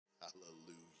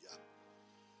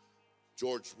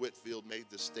George Whitefield made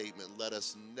the statement, let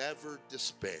us never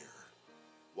despair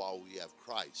while we have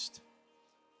Christ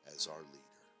as our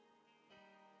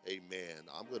leader. Amen.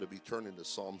 I'm going to be turning to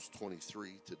Psalms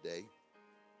 23 today.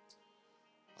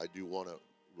 I do want to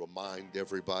remind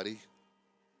everybody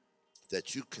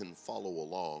that you can follow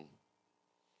along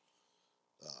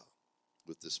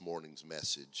with this morning's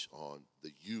message on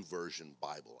the YouVersion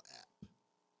Bible app.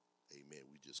 Amen.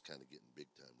 We just kind of getting big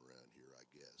time around here,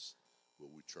 I guess. Well,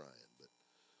 we're trying, but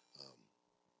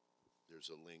there's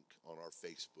a link on our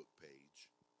Facebook page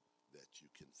that you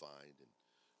can find and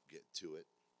get to it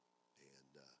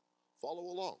and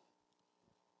follow along.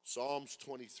 Psalms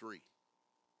 23.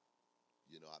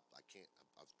 You know, I can't,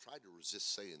 I've tried to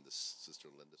resist saying this, Sister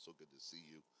Linda. So good to see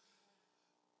you.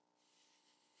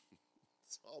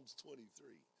 Psalms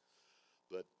 23.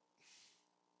 But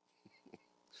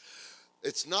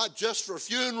it's not just for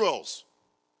funerals.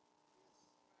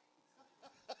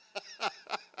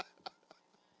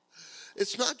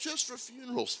 It's not just for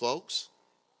funerals, folks.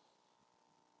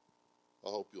 I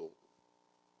hope you'll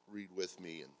read with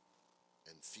me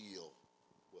and feel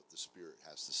what the Spirit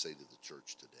has to say to the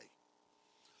church today.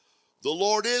 The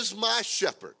Lord is my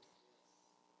shepherd.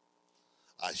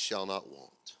 I shall not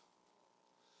want.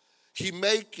 He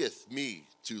maketh me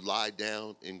to lie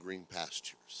down in green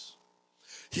pastures.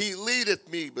 He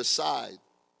leadeth me beside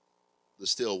the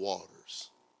still waters.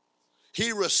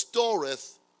 He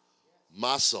restoreth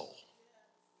my soul.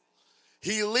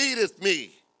 He leadeth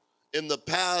me in the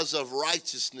paths of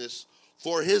righteousness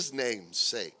for his name's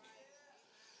sake.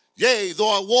 Yea, though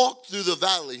I walk through the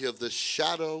valley of the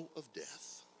shadow of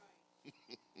death,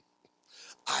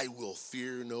 I will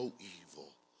fear no evil,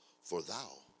 for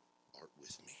thou art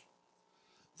with me.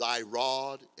 Thy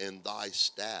rod and thy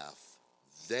staff,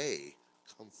 they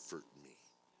comfort me.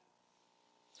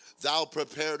 Thou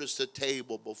preparest a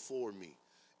table before me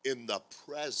in the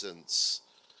presence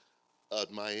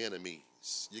of my enemies.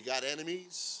 You got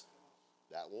enemies?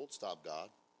 That won't stop God.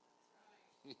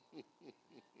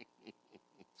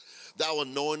 Thou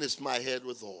anointest my head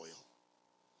with oil.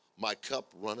 My cup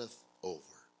runneth over.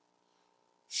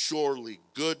 Surely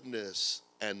goodness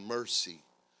and mercy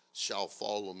shall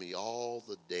follow me all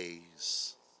the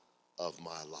days of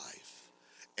my life.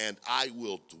 And I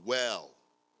will dwell.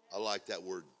 I like that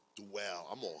word, dwell.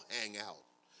 I'm going to hang out.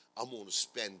 I'm going to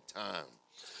spend time.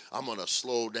 I'm going to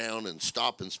slow down and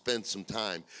stop and spend some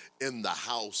time in the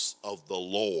house of the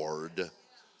Lord.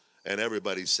 And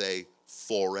everybody say,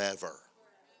 forever.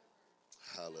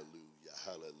 Hallelujah,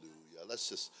 hallelujah. Let's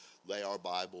just lay our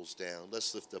Bibles down.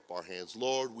 Let's lift up our hands.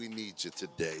 Lord, we need you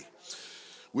today.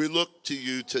 We look to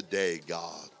you today,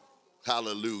 God.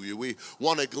 Hallelujah. We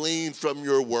want to glean from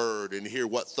your word and hear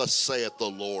what thus saith the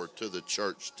Lord to the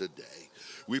church today.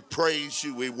 We praise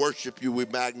you, we worship you, we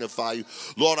magnify you.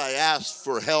 Lord, I ask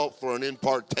for help, for an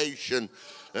impartation,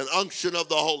 an unction of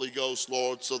the Holy Ghost,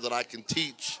 Lord, so that I can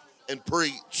teach and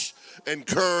preach,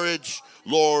 encourage,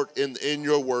 Lord, in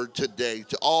your word today.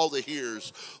 To all the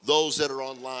hearers, those that are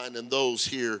online and those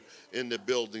here in the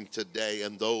building today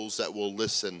and those that will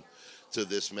listen to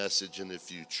this message in the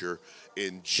future.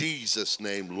 In Jesus'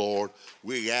 name, Lord,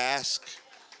 we ask,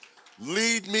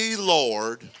 lead me,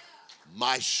 Lord,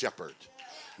 my shepherd.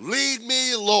 Lead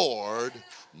me, Lord,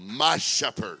 my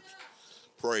shepherd.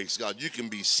 Praise God. You can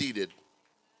be seated.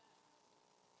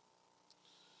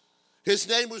 His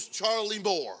name was Charlie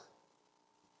Moore.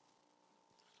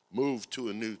 Moved to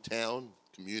a new town,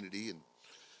 community, and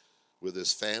with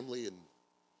his family, and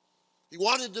he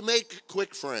wanted to make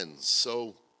quick friends.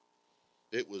 So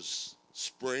it was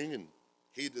spring, and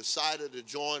he decided to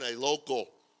join a local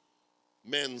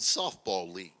men's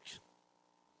softball league.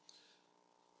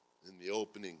 In the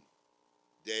opening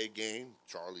day game,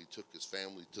 Charlie took his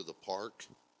family to the park,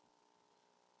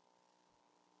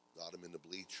 got him in the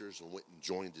bleachers, and went and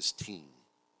joined his team.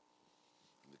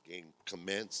 And the game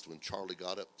commenced when Charlie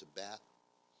got up to bat,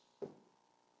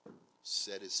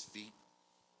 set his feet,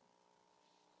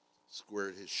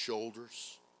 squared his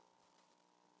shoulders.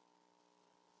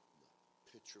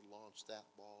 The pitcher launched that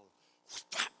ball.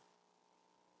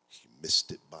 He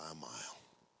missed it by a mile.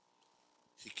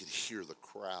 He could hear the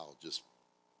crowd just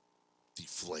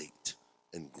deflate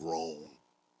and groan.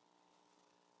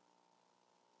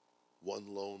 One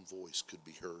lone voice could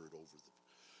be heard over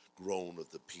the groan of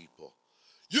the people.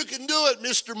 You can do it,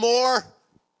 Mr. Moore.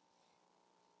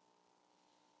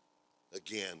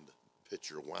 Again, the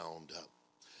pitcher wound up.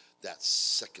 That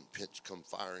second pitch come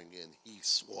firing in. He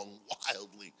swung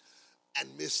wildly and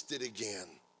missed it again.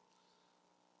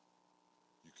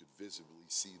 You could visibly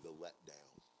see the letdown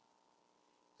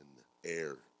and the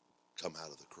air come out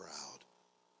of the crowd.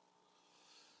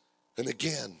 And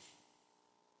again,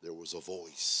 there was a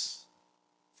voice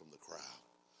from the crowd.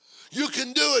 You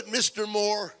can do it, Mr.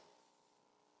 Moore.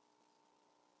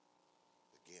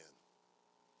 Again,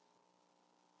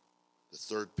 the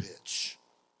third pitch.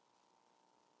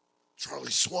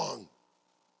 Charlie swung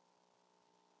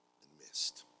and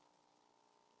missed.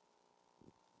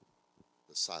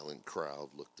 The silent crowd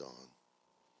looked on,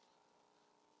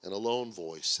 and a lone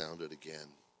voice sounded again.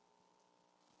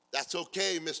 That's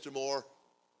okay, Mr. Moore.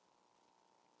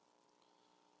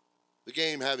 The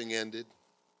game having ended,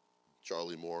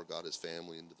 Charlie Moore got his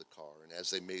family into the car, and as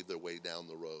they made their way down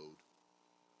the road,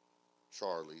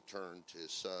 Charlie turned to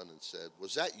his son and said,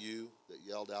 was that you that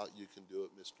yelled out, you can do it,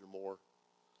 Mr. Moore?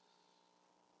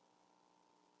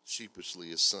 Sheepishly,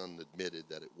 his son admitted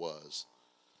that it was.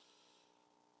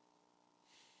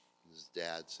 His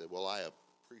dad said, well, I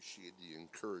appreciate the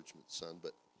encouragement, son,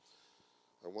 but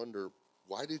I wonder,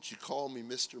 why did you call me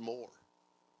Mr. Moore?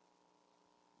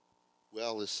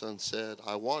 Well, his son said,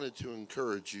 I wanted to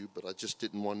encourage you, but I just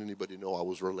didn't want anybody to know I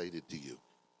was related to you.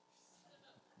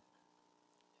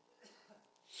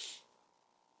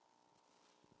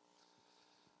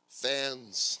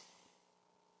 Fans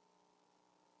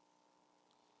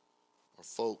are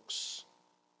folks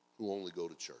who only go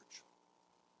to church.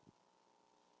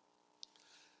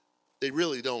 They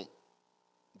really don't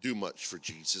do much for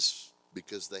Jesus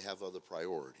because they have other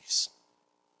priorities.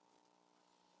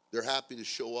 They're happy to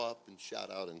show up and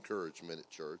shout out encouragement at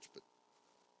church, but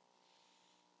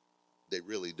they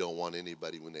really don't want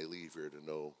anybody when they leave here to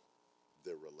know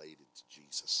they're related to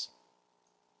Jesus.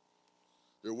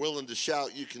 They're willing to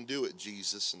shout, you can do it,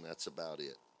 Jesus, and that's about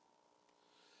it.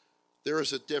 There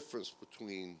is a difference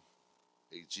between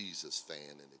a Jesus fan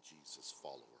and a Jesus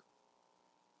follower.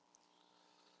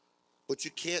 But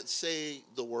you can't say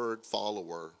the word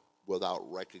follower without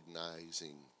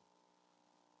recognizing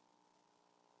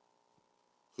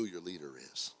who your leader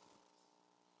is.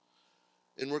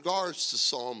 In regards to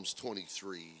Psalms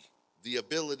 23, the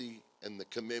ability and the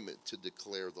commitment to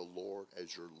declare the Lord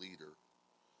as your leader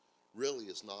really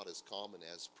is not as common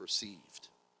as perceived.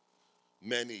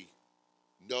 Many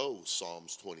know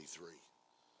Psalms 23.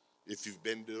 If you've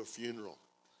been to a funeral,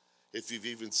 if you've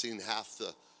even seen half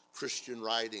the Christian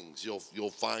writings,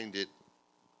 you'll find it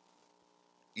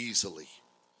easily.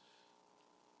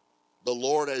 The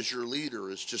Lord as your leader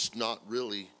is just not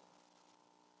really,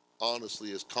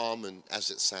 honestly, as common as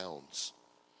it sounds.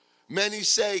 Many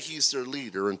say he's their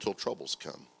leader until troubles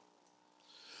come.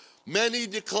 Many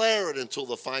declare it until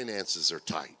the finances are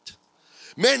tight.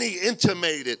 Many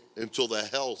intimate it until the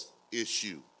health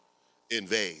issue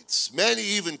invades. Many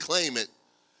even claim it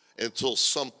until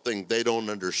something they don't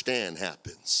understand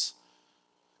happens.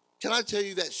 Can I tell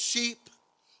you that sheep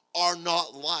are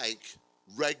not like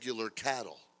regular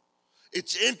cattle?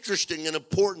 It's interesting and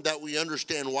important that we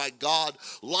understand why God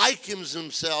likens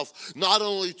himself not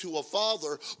only to a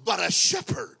father, but a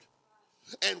shepherd.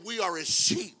 And we are his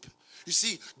sheep. You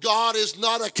see, God is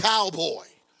not a cowboy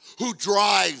who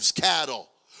drives cattle.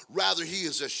 Rather, he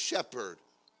is a shepherd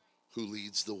who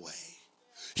leads the way.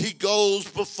 He goes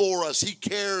before us, he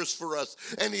cares for us,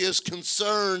 and he is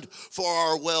concerned for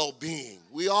our well-being.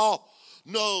 We all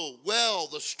know well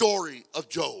the story of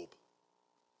Job.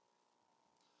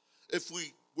 If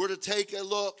we were to take a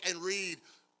look and read,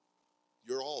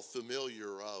 you're all familiar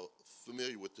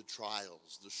with the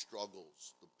trials, the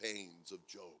struggles, the pains of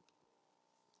Job.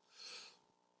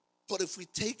 But if we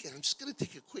take it, I'm just going to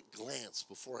take a quick glance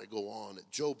before I go on at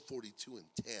Job 42 and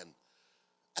 10.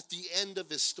 At the end of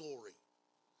his story,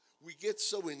 we get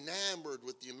so enamored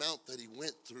with the amount that he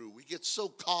went through. We get so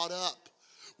caught up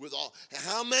with all.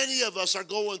 How many of us are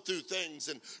going through things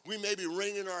and we may be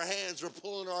wringing our hands or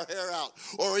pulling our hair out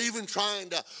or even trying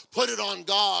to put it on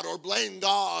God or blame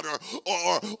God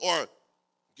or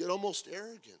get almost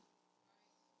arrogant.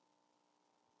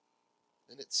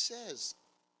 And it says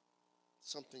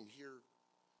something here,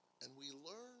 and we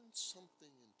learn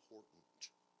something important.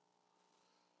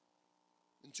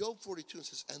 In Job 42 it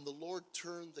says, and the Lord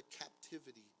turned the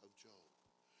captivity of Job.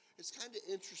 It's kind of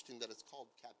interesting that it's called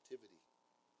captivity.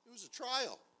 It was a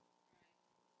trial.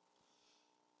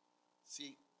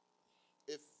 See,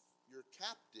 if you're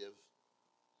captive,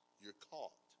 you're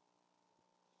caught.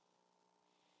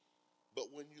 But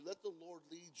when you let the Lord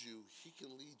lead you, he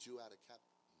can lead you out of captivity.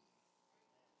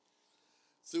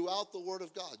 Throughout the Word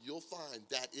of God, you'll find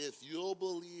that if you'll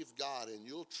believe God and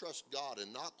you'll trust God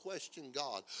and not question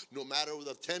God, no matter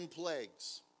the 10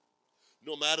 plagues,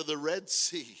 no matter the Red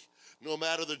Sea, no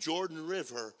matter the Jordan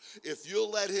River, if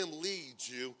you'll let him lead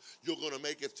you, you're going to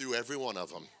make it through every one of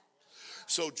them.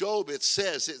 So Job, it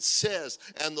says,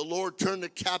 and the Lord turned the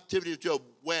captivity of Job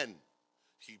when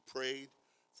he prayed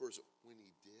for his, when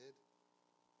he did.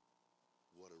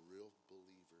 what a real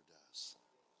believer does.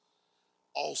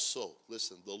 Also,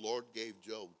 listen, the Lord gave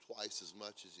Job twice as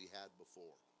much as he had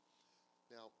before.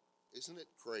 Now, isn't it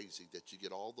crazy that you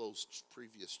get all those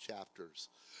previous chapters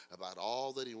about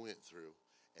all that he went through,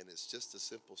 and it's just a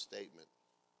simple statement?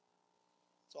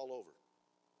 It's all over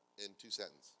in 2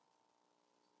 sentences.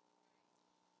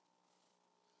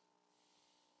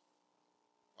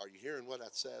 Are you hearing what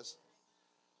that says?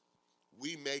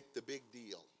 We make the big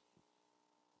deal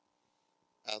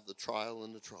out of the trial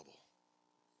and the trouble.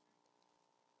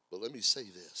 But let me say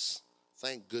this.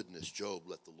 Thank goodness Job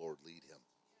let the Lord lead him.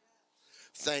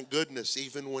 Thank goodness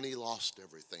even when he lost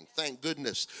everything. Thank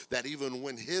goodness that even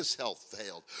when his health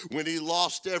failed, when he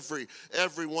lost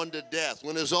everyone to death,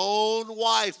 when his own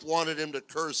wife wanted him to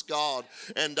curse God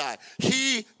and die,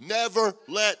 he never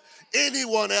let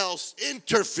anyone else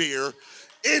interfere,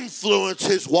 influence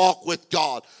his walk with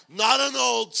God. Not an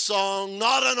old song,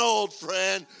 not an old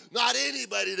friend, not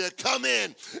anybody to come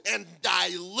in and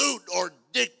dilute or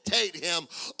dictate him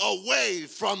away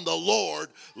from the Lord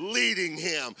leading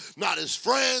him. Not his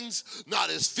friends, not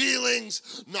his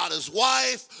feelings, not his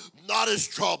wife, not his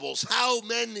troubles. How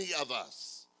many of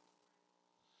us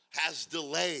has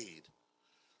delayed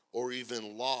or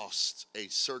even lost a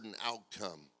certain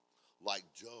outcome like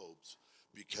Job's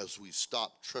because we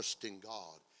stopped trusting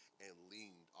God and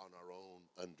leaned on our own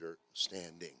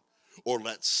understanding, or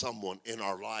let someone in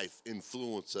our life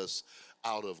influence us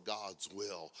out of God's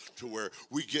will to where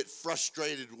we get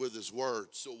frustrated with his word,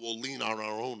 so we'll lean on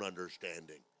our own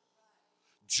understanding.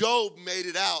 Job made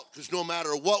it out because no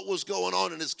matter what was going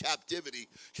on in his captivity,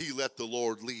 he let the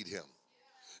Lord lead him.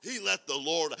 He let the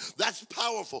Lord. That's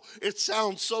powerful. It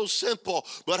sounds so simple,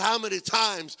 but how many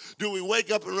times do we wake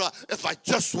up and realize, if I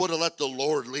just would have let the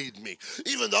Lord lead me,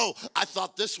 even though I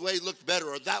thought this way looked better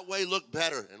or that way looked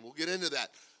better, and we'll get into that,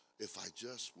 if I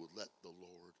just would let the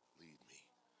Lord lead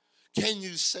me. Can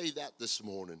you say that this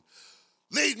morning?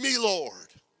 Lead me, Lord.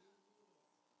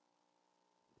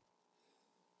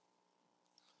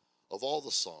 Of all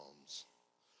the Psalms,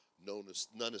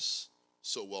 none is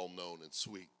so well known and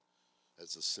sweet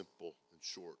as a simple and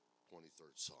short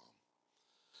 23rd Psalm.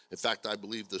 In fact, I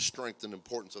believe the strength and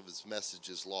importance of its message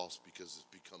is lost because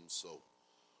it's become so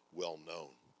well known.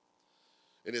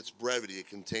 In its brevity, it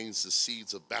contains the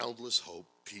seeds of boundless hope,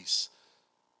 peace,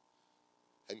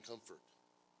 and comfort.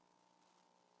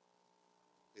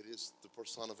 It is the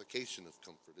personification of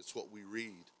comfort. It's what we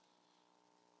read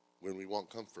when we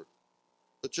want comfort.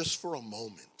 But just for a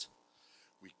moment,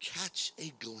 we catch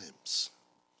a glimpse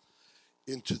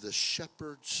into the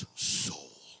shepherd's soul.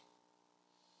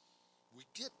 We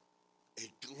get a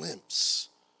glimpse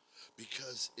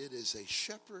because it is a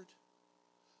shepherd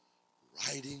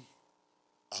writing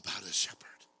about a shepherd.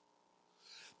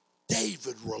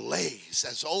 David relays,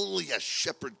 as only a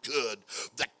shepherd could,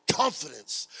 the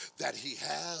confidence that he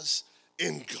has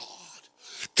in God.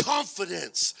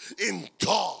 Confidence in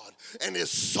God and his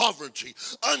sovereignty,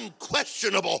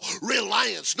 unquestionable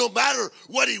reliance. No matter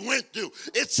what he went through,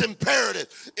 it's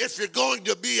imperative, if you're going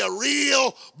to be a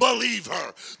real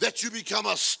believer, that you become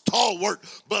a stalwart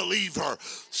believer.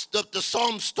 The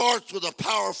psalm starts with a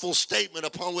powerful statement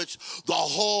upon which the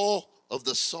whole of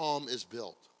the psalm is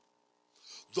built.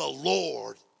 The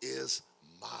Lord is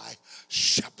my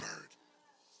shepherd.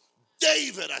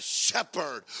 David, a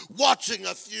shepherd, watching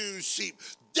a few sheep,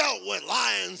 dealt with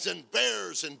lions and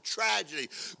bears and tragedy,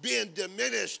 being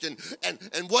diminished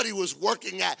and what he was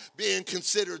working at being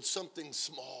considered something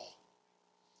small.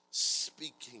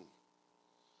 Speaking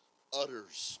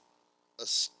utters a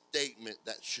statement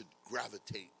that should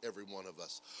gravitate every one of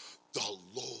us. The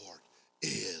Lord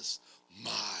is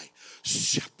my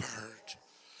shepherd.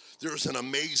 There's an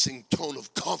amazing tone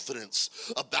of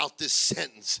confidence about this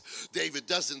sentence. David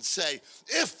doesn't say,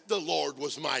 if the Lord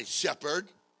was my shepherd.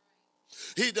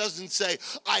 He doesn't say,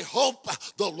 I hope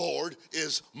the Lord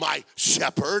is my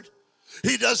shepherd.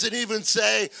 He doesn't even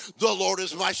say, the Lord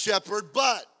is my shepherd,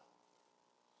 but.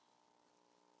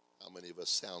 How many of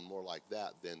us sound more like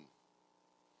that than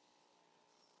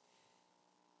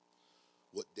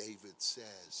what David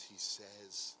says? He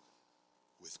says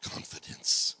with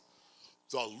confidence,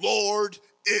 the Lord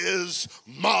is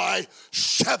my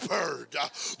shepherd.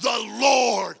 The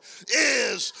Lord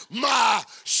is my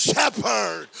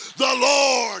shepherd. The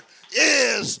Lord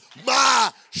is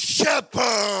my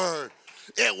shepherd.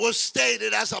 It was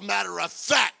stated as a matter of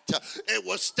fact. It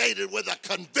was stated with a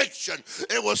conviction.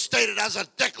 It was stated as a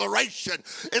declaration.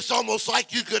 It's almost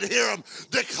like you could hear him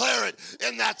declare it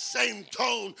in that same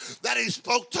tone that he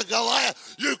spoke to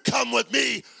Goliath. You come with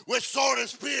me with sword and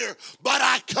spear, but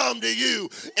I come to you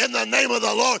in the name of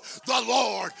the Lord. The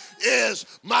Lord is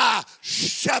my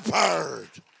shepherd.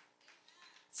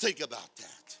 Think about that.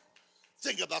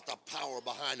 Think about the power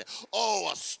behind it. Oh,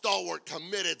 a stalwart,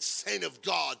 committed saint of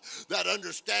God that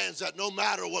understands that no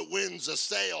matter what winds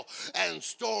assail and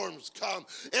storms come,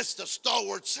 it's the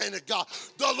stalwart saint of God.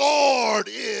 The Lord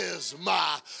is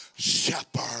my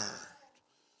shepherd.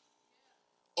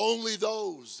 Only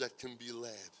those that can be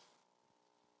led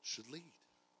should lead.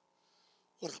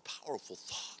 What a powerful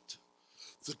thought.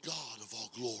 The God of all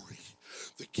glory,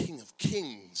 the King of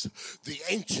kings, the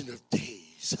Ancient of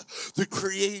days, the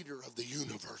creator of the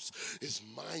universe is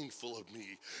mindful of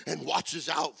me and watches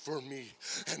out for me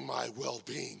and my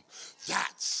well-being.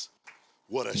 That's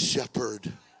what a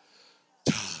shepherd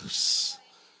does.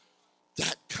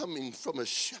 That coming from a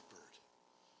shepherd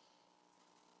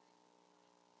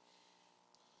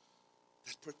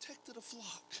that protected a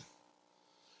flock.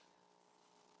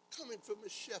 Coming from a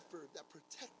shepherd that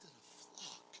protected a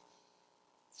flock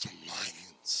from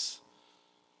lions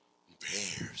and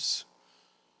bears.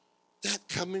 That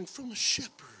coming from a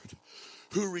shepherd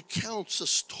who recounts a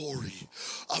story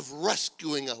of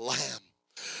rescuing a lamb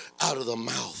out of the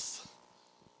mouth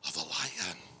of a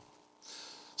lion.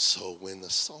 So when the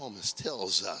psalmist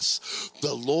tells us,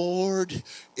 the Lord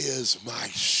is my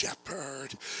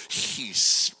shepherd, he's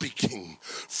speaking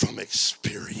from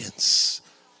experience.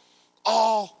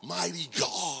 Almighty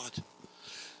God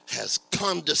has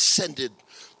condescended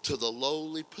to the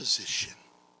lowly position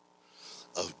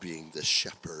of being the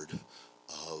shepherd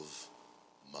of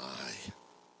my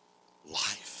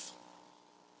life.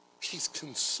 He's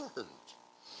concerned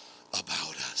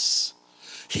about us.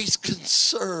 He's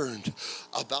concerned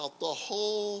about the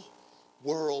whole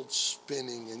world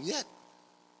spinning, and yet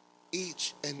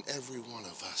each and every one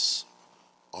of us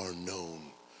are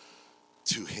known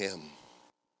to him.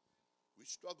 We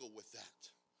struggle with that.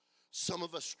 Some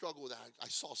of us struggle with that. I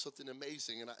saw something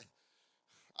amazing, and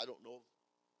I don't know if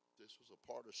this was a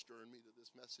part of stirring me to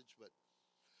this message, but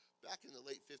back in the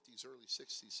late 50s, early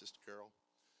 60s, Sister Carol,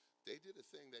 they did a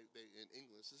thing they in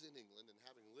England. This is in England, and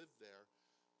having lived there,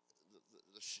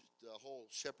 the whole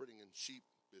shepherding and sheep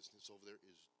business over there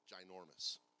is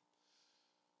ginormous.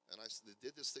 And they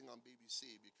did this thing on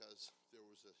BBC because there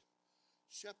was a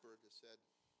shepherd that said,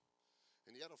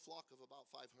 and he had a flock of about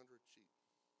 500 sheep.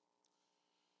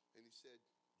 And he said,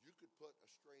 you could put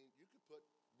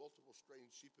multiple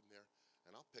strange sheep in there,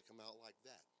 and I'll pick them out like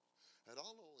that. And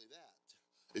not only that,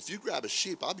 if you grab a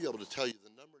sheep, I'll be able to tell you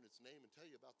the number and its name and tell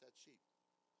you about that sheep.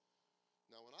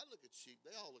 Now, when I look at sheep,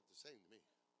 they all look the same to me.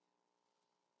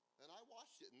 And I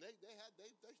watched it, and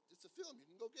it's a film. You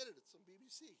can go get it. It's on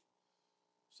BBC.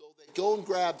 So they go and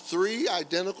grab 3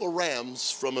 identical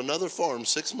rams from another farm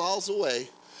 6 miles away,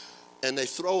 and they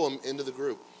throw them into the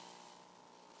group.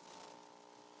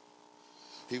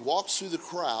 He walks through the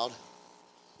crowd,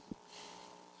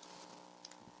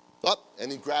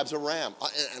 and he grabs a ram.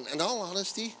 And in all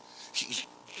honesty,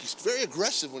 he's very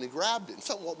aggressive when he grabbed it. In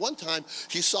fact, one time,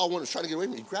 he saw one that was trying to get away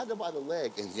from him. He grabbed it by the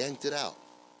leg and yanked it out.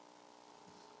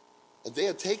 And they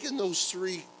had taken those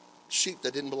 3 sheep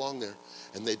that didn't belong there,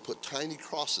 and they'd put tiny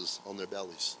crosses on their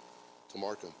bellies to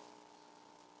mark them.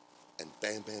 And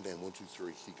bam, bam, bam, 1, 2,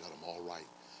 3, he got them all right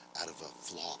out of a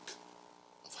flock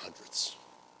of hundreds.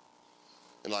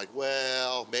 And like,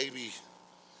 well, maybe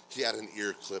he had an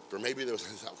ear clipped, or maybe there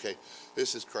was, okay,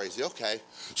 this is crazy. Okay,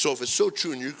 so if it's so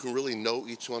true and you can really know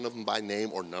each one of them by name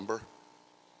or number,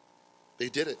 they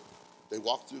did it. They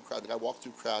walked through the crowd. The guy walked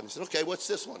through the crowd, and he said, okay, what's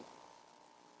this one?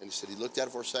 And he said he looked at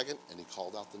it for a second, and he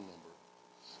called out the number,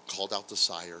 called out the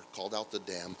sire, called out the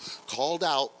dam, called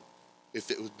out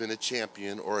if it had been a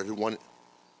champion or it had won.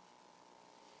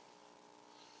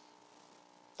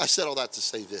 I said all that to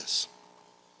say this.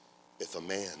 If a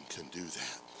man can do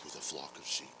that with a flock of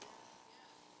sheep,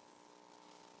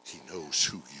 he knows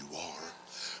who you are,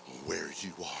 where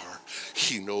you are.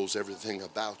 He knows everything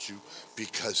about you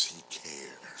because he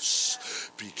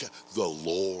cares. Because the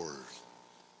Lord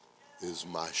is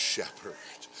my shepherd.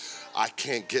 I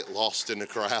can't get lost in the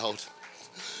crowd.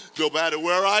 No matter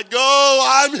where I go,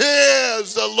 I'm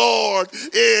his. The Lord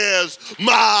is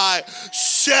my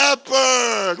shepherd.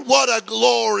 shepherd. What a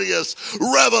glorious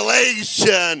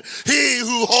revelation. He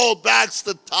who holds back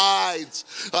the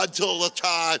tides until the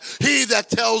time. He that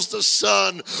tells the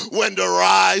sun when to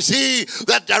rise. He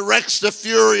that directs the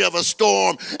fury of a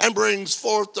storm and brings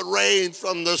forth the rain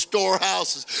from the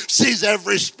storehouses. Sees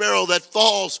every sparrow that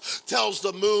falls. Tells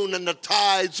the moon and the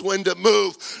tides when to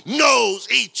move. Knows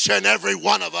each and every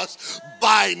one of us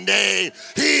by name.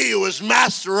 He who is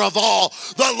master of all.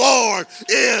 The Lord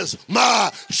is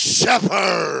my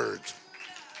shepherd.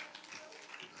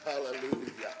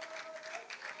 Hallelujah.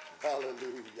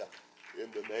 Hallelujah. In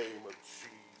the name of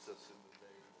Jesus. In the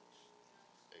name of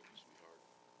thank you,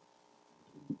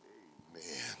 sweetheart.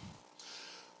 Amen.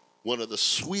 One of the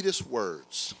sweetest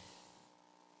words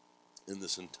in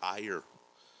this entire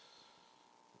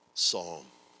psalm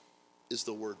is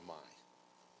the word my.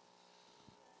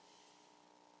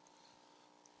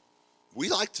 We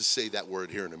like to say that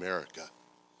word here in America.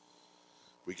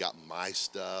 We got my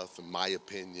stuff and my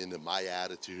opinion and my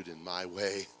attitude and my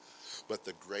way. But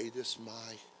the greatest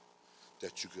my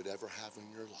that you could ever have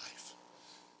in your life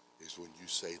is when you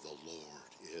say the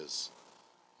Lord is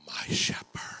my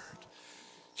shepherd.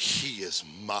 He is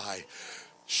my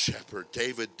shepherd.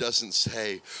 David doesn't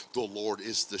say the Lord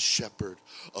is the shepherd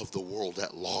of the world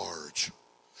at large.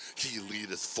 He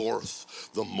leadeth forth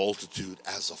the multitude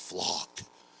as a flock.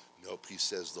 Nope, he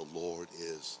says the Lord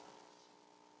is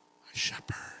my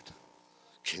shepherd.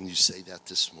 Can you say that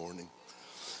this morning?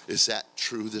 Is that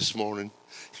true this morning?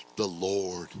 The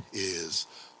Lord is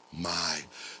my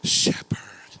shepherd.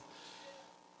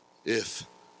 If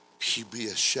he be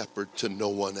a shepherd to no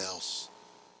one else,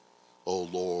 oh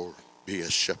Lord, be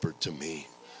a shepherd to me.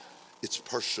 It's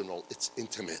personal, it's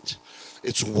intimate,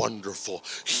 it's wonderful.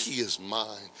 He is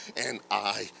mine and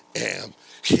I am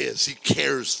his. He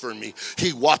cares for me.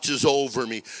 He watches over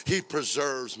me. He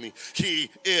preserves me. He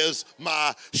is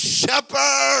my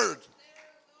shepherd.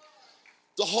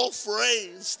 The whole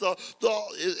phrase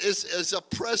is a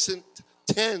present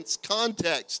tense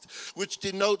context, which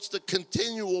denotes the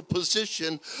continual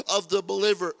position of the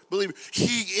believer.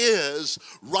 He is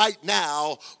right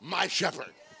now my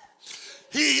shepherd.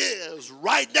 He is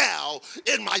right now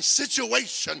in my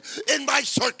situation, in my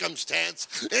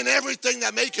circumstance, in everything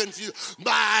that may confuse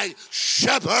my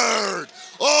shepherd.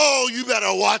 Oh, you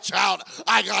better watch out.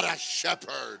 I got a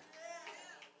shepherd.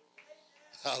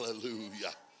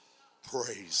 Hallelujah.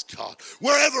 Praise God.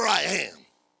 Wherever I am,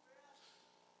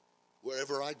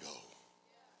 wherever I go,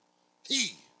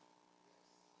 he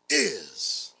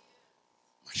is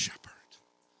my shepherd.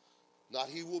 Not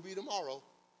he will be tomorrow.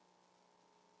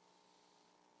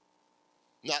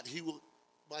 Not he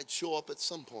might show up at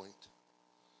some point.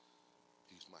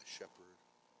 He's my shepherd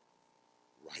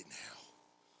right now.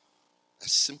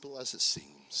 As simple as it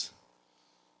seems,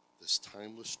 this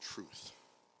timeless truth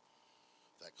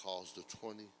that caused the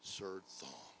 23rd Psalm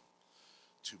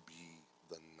to be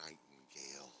the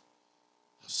nightingale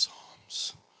of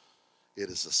Psalms. It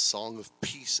is a song of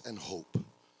peace and hope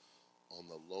on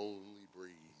the lonely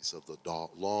breeze of the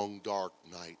long, dark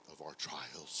night of our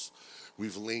trials.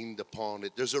 We've leaned upon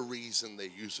it. There's a reason they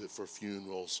use it for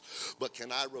funerals. But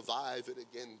can I revive it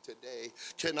again today?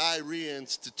 Can I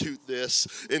reinstitute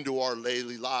this into our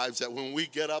daily lives, that when we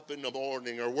get up in the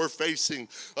morning, or we're facing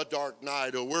a dark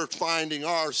night, or we're finding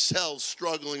ourselves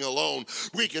struggling alone,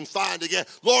 we can find again,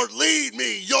 Lord, lead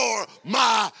me, you're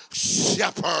my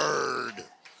shepherd.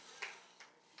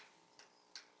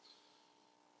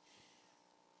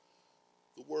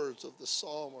 The words of the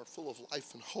psalm are full of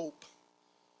life and hope.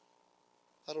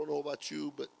 I don't know about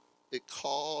you, but it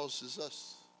causes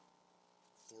us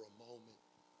for a moment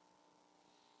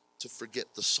to forget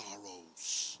the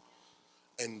sorrows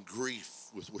and grief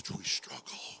with which we struggle.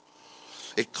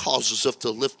 It causes us to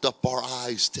lift up our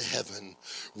eyes to heaven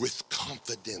with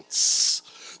confidence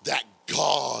that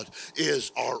God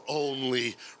is our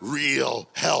only real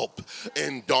help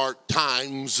in dark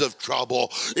times of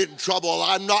trouble. In trouble,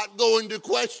 I'm not going to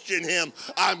question him.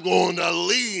 I'm going to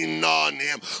lean on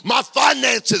him. My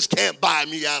finances can't buy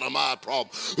me out of my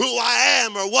problem. Who I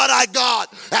am or what I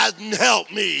got hasn't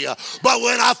helped me. But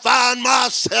when I find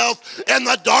myself in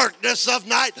the darkness of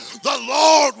night, the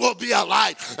Lord will be a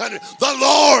light. And the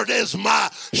Lord is my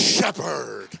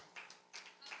shepherd.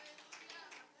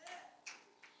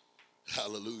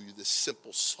 Hallelujah. This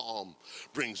simple psalm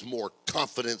brings more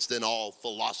confidence than all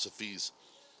philosophies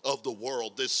of the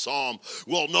world. This psalm,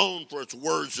 well known for its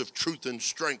words of truth and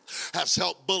strength, has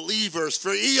helped believers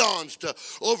for eons to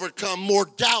overcome more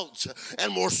doubts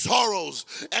and more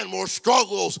sorrows and more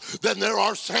struggles than there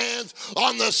are sands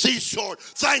on the seashore.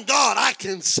 Thank God I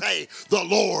can say the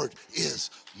Lord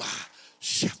is my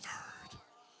shepherd.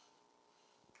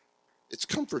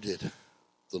 comforted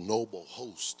the noble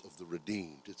host of the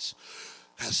redeemed. It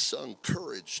has sung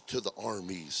courage to the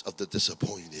armies of the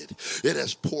disappointed. It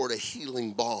has poured a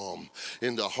healing balm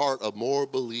in the heart of more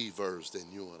believers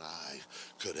than you and I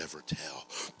could ever tell.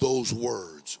 Those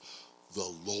words,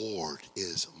 the Lord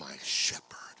is my shepherd,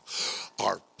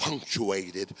 are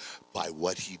punctuated by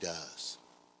what he does.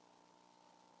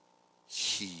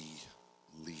 He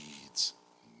leads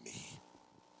me.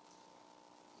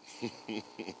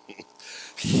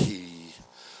 He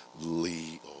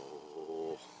leads.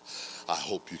 Oh, I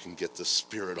hope you can get the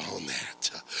spirit on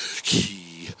that.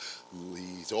 He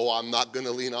leads. Oh, I'm not going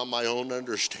to lean on my own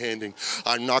understanding.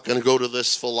 I'm not going to go to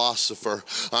this philosopher.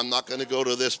 I'm not going to go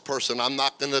to this person. I'm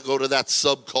not going to go to that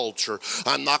subculture.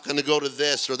 I'm not going to go to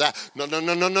this or that. No, no,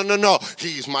 no, no, no, no, no.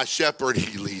 He's my shepherd.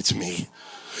 He leads me.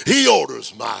 He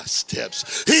orders my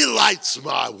steps. He lights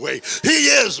my way. He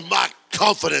is my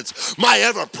confidence, my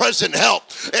ever-present help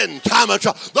in time of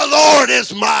trouble. The Lord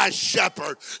is my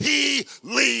shepherd. He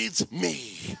leads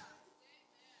me.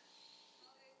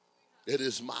 It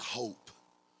is my hope.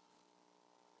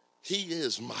 He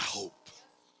is my hope.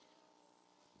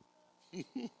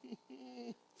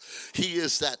 He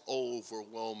is that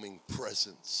overwhelming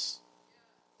presence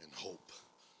and hope.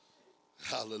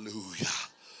 Hallelujah.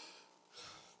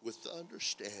 With the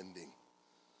understanding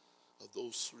of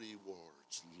those three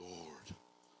words, Lord,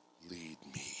 lead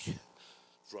me,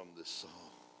 from this psalm,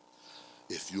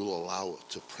 if you'll allow it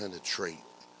to penetrate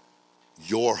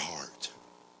your heart,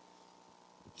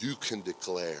 you can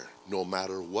declare, no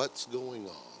matter what's going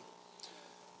on,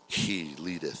 he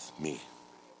leadeth me.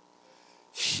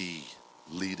 He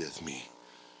leadeth me.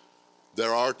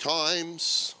 There are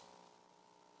times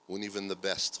when even the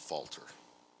best falter.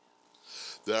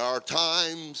 There are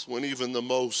times when even the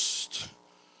most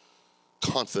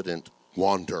confident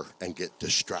wander and get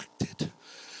distracted.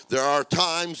 There are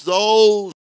times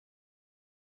those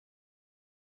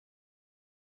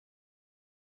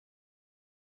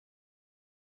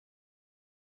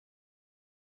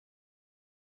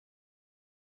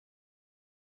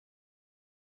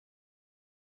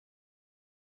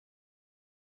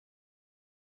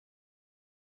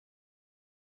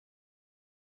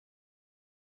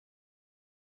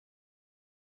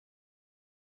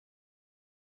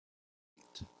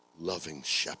loving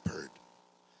shepherd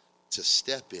to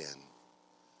step in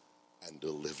and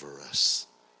deliver us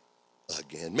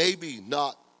again. Maybe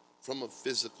not from a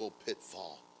physical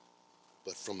pitfall,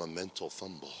 but from a mental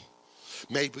fumble.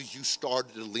 Maybe you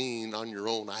started to lean on your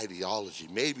own ideology.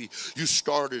 Maybe you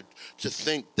started to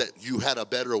think that you had a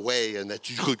better way and that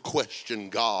you could question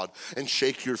God and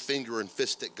shake your finger and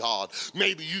fist at God.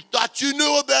 Maybe you thought you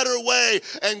knew a better way,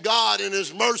 and God in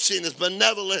his mercy and his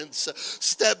benevolence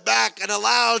stepped back and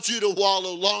allowed you to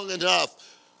wallow long enough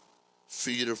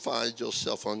for you to find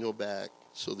yourself on your back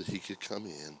so that he could come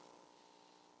in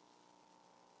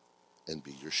and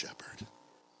be your shepherd.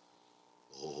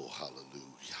 Oh,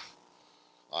 hallelujah.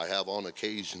 I have on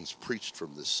occasions preached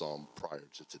from this psalm prior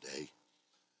to today,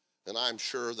 and I'm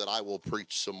sure that I will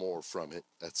preach some more from it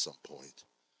at some point.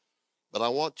 But I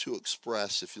want to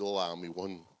express, if you'll allow me,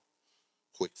 one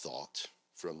quick thought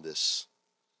from this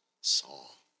psalm.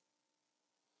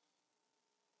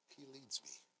 He leads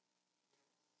me.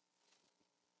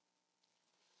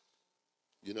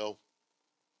 You know,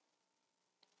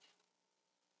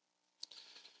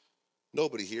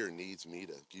 nobody here needs me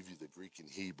to give you the Greek and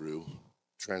Hebrew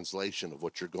translation of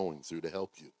what you're going through to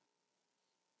help you.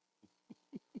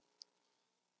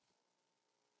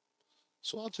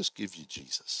 So I'll just give you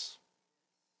Jesus.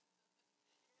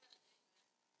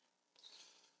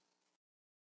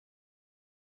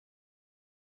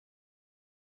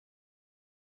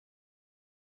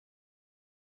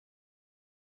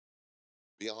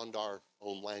 Beyond our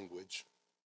own language.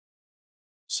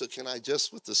 So can I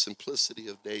just, with the simplicity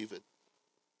of David,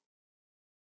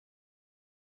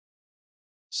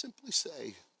 simply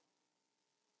say,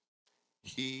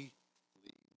 he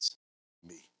leads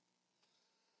me.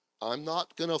 I'm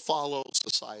not going to follow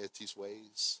society's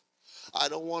ways. I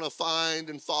don't want to find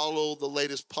and follow the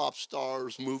latest pop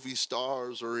stars, movie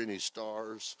stars, or any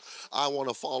stars. I want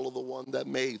to follow the one that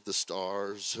made the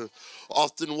stars.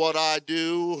 Often what I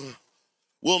do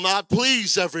will not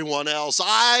please everyone else.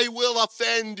 I will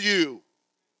offend you.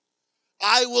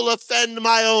 I will offend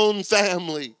my own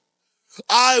family.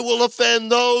 I will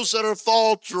offend those that are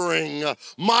faltering.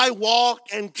 My walk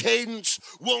and cadence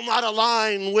will not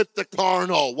align with the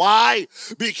carnal. Why?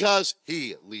 Because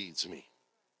he leads me.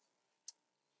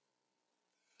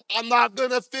 I'm not going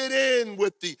to fit in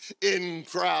with the in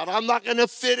crowd. I'm not going to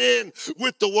fit in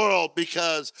with the world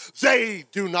because they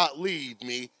do not lead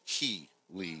me. He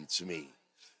leads me.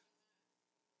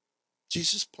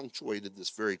 Jesus punctuated this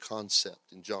very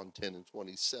concept in John 10 and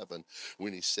 27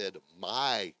 when he said,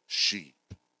 my sheep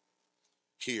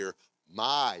hear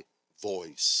my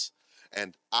voice,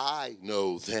 and I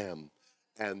know them,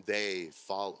 and they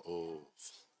follow.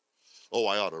 Oh,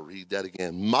 I ought to read that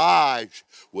again.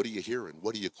 What are you hearing?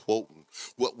 What are you quoting?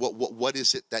 What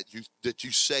is it that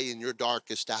you say in your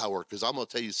darkest hour? Because I'm gonna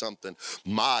tell you something.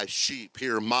 My sheep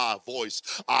hear my voice.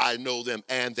 I know them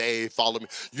and they follow me.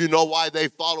 You know why they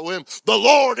follow him? The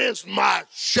Lord is my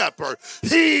shepherd.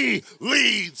 He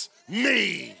leads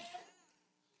me.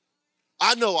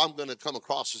 I know I'm gonna come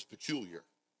across as peculiar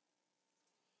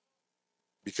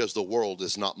because the world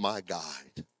is not my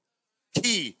guide.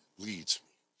 He leads me.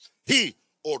 He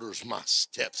orders my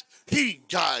steps. He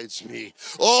guides me.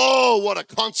 Oh, what a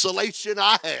consolation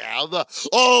I have.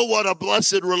 Oh, what a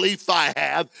blessed relief I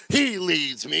have. He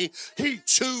leads me. He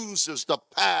chooses the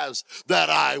paths that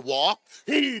I walk.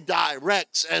 He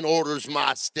directs and orders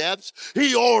my steps.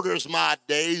 He orders my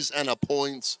days and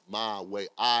appoints my way.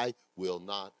 I will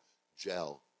not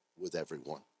gel with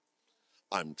everyone.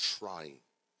 I'm trying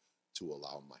to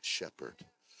allow my shepherd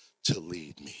to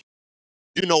lead me.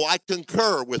 You know, I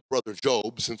concur with Brother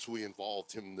Job since we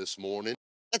involved him this morning.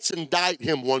 Let's indict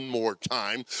him one more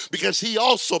time because he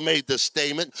also made this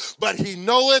statement, but he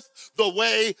knoweth the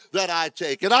way that I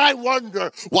take. And I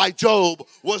wonder why Job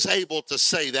was able to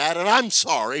say that. And I'm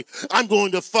sorry, I'm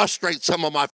going to frustrate some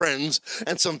of my friends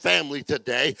and some family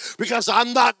today because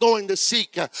I'm not going to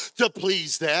seek to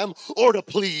please them or to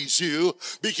please you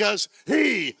because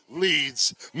he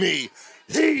leads me.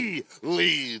 He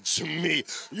leads me.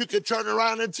 You could turn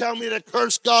around and tell me to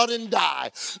curse God and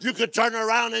die. You could turn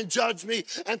around and judge me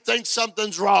and think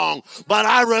something's wrong. But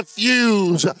I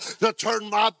refuse to turn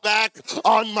my back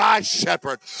on my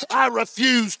shepherd. I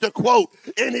refuse to quote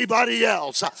anybody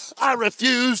else. I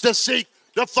refuse to seek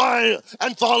to find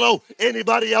and follow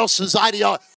anybody else's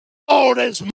ideology. Lord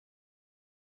is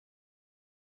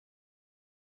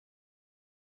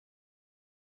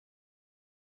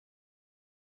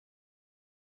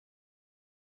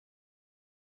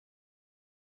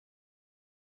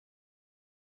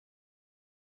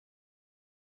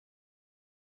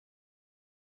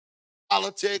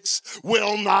politics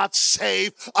will not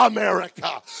save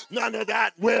America. None of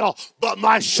that will, but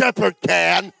my shepherd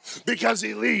can because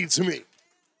he leads me.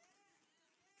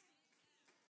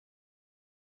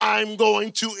 I'm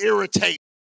going to irritate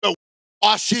the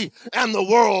washy and the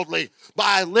worldly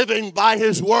by living by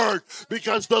his word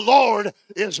because the Lord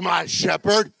is my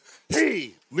shepherd.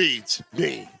 He leads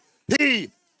me.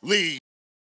 He leads.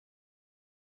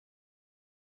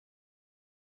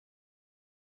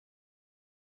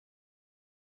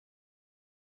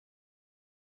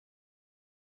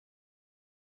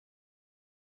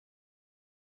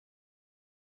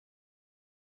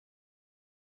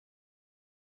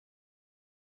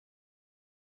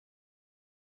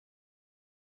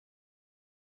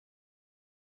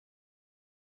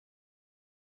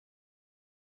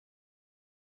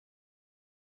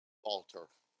 Altar.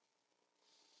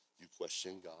 You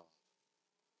question God.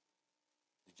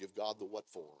 You give God the what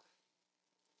for.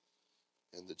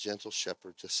 And the gentle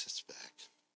shepherd just sits back. I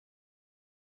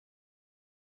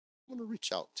want to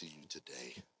reach out to you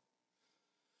today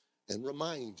and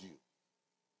remind you,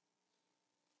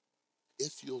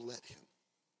 if you'll let him,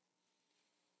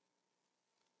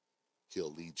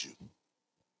 he'll lead you.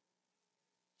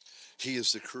 He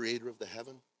is the creator of the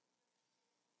heaven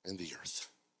and the earth.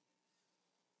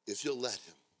 If you'll let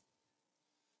him,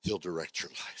 he'll direct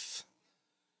your life.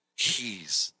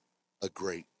 He's a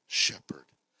great shepherd.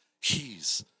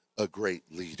 He's a great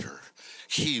leader.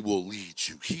 He will lead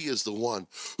you. He is the one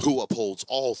who upholds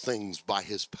all things by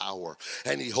his power,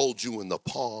 and he holds you in the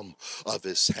palm of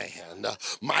his hand.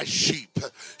 My sheep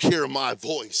hear my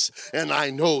voice, and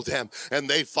I know them, and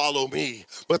they follow me.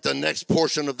 But the next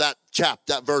portion of that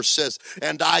that verse says,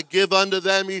 and I give unto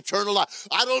them eternal life.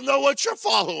 I don't know what you're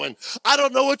following. I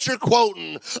don't know what you're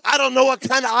quoting. I don't know what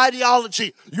kind of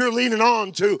ideology you're leaning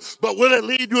on to, but will it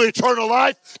lead to eternal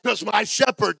life? Because my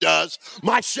shepherd does.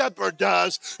 My shepherd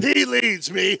does. He leads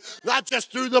me, not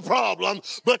just through the problem,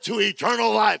 but to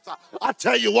eternal life. I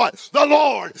tell you what, the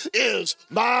Lord is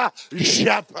my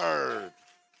shepherd.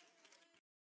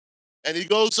 And he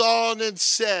goes on and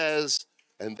says,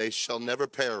 and they shall never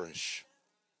perish,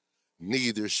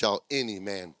 neither shall any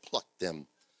man pluck them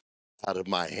out of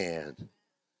my hand.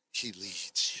 He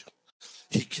leads you.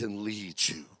 He can lead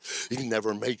you. He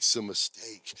never makes a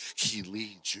mistake. He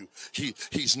leads you.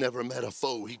 He's never met a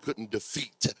foe he couldn't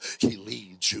defeat. He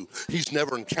leads you. He's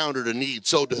never encountered a need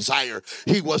so dire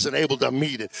he wasn't able to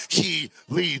meet it. He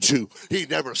leads you. He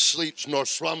never sleeps nor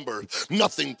slumbers.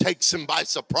 Nothing takes him by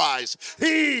surprise.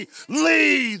 He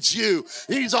leads you.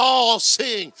 He's all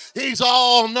seeing. He's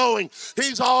all knowing.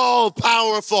 He's all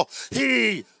powerful.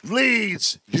 He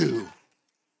leads you.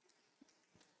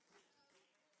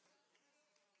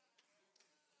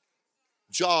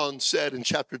 John said in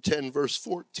chapter 10, verse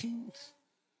 14,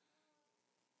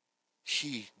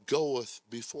 he goeth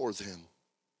before them.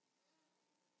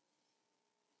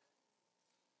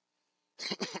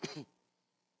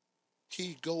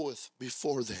 He goeth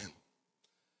before them,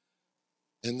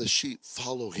 and the sheep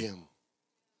follow him,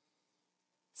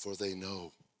 for they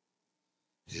know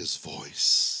his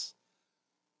voice.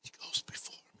 He goes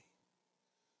before me.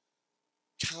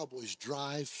 Cowboys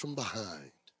drive from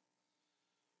behind,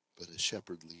 but a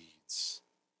shepherd leads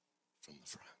from the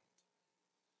front.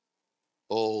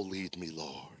 Oh, lead me,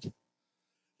 Lord.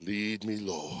 Lead me,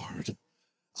 Lord.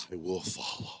 I will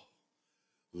follow.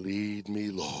 Lead me,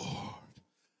 Lord.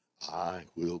 I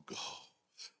will go.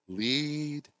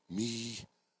 Lead me,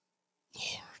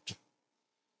 Lord.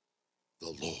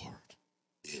 The Lord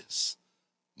is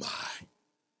my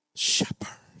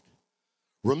shepherd.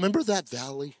 Remember that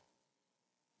valley?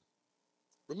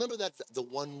 Remember that, the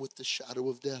one with the shadow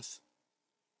of death?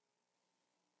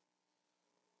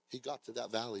 He got to that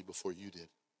valley before you did.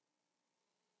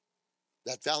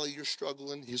 That valley you're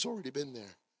struggling, he's already been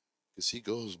there because he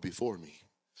goes before me.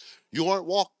 You aren't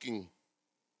walking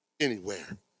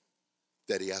anywhere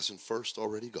that he hasn't first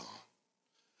already gone.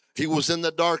 He was in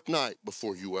the dark night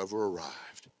before you ever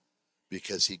arrived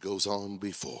because he goes on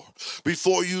before.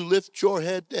 Before you lift your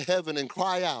head to heaven and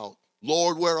cry out,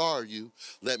 Lord, where are you?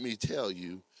 Let me tell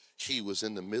you, he was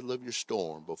in the middle of your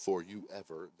storm before you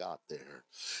ever got there.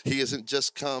 He isn't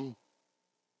just coming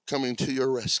to your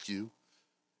rescue.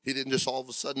 He didn't just all of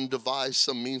a sudden devise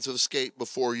some means of escape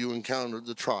before you encountered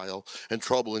the trial and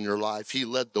trouble in your life. He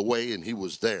led the way and he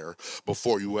was there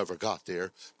before you ever got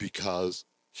there because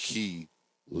he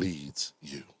leads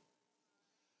you.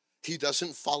 He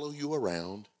doesn't follow you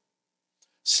around,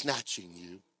 snatching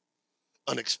you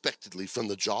unexpectedly from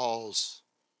the jaws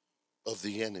of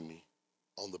the enemy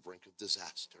on the brink of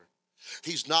disaster.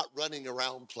 He's not running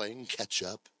around playing catch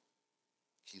up.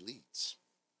 He leads.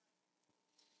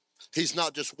 He's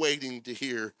not just waiting to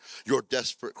hear your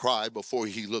desperate cry before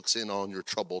he looks in on your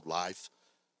troubled life.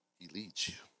 He leads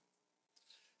you.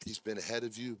 He's been ahead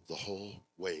of you the whole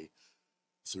way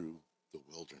through the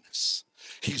wilderness.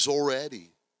 He's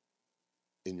already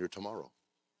in your tomorrow,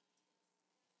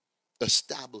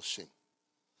 establishing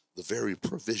the very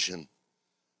provision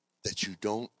that you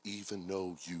don't even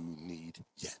know you need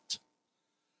yet.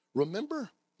 Remember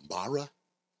Marah?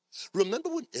 Remember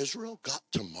when Israel got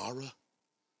to Marah?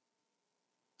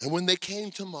 And when they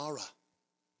came to Marah,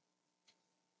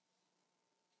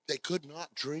 they could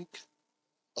not drink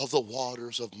of the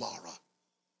waters of Marah,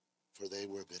 for they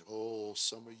were bitter. Oh,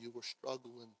 some of you were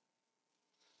struggling.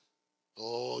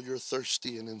 Oh, you're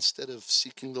thirsty, and instead of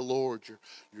seeking the Lord,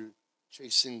 you're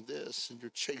chasing this and you're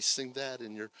chasing that,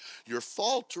 and you're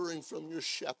faltering from your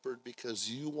shepherd because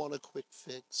you want a quick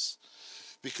fix,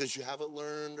 because you haven't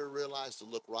learned or realized to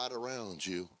look right around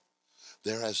you.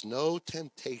 There has no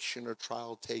temptation or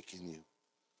trial taken you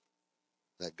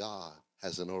that God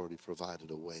hasn't already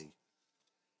provided a way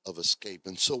of escape.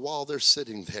 And so while they're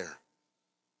sitting there,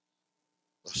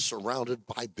 surrounded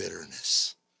by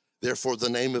bitterness, therefore the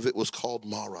name of it was called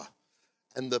Marah,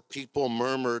 and the people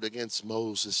murmured against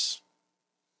Moses.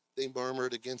 They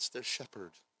murmured against their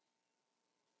shepherd.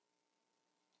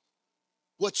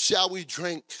 What shall we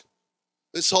drink?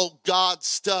 This whole God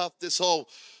stuff, this whole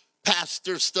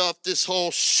pastor stuff, this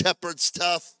whole shepherd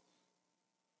stuff.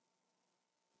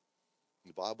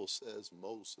 The Bible says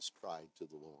Moses cried to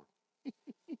the Lord.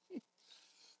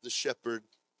 The shepherd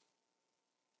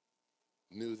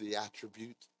knew the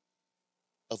attribute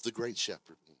of the great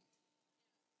shepherd.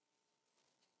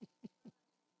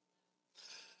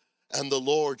 And the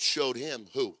Lord showed him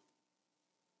who?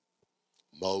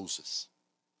 Moses.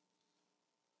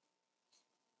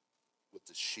 What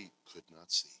the sheep could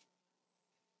not see.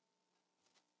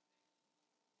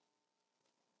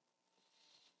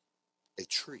 A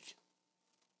tree.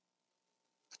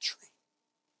 A tree.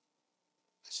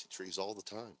 I see trees all the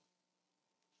time.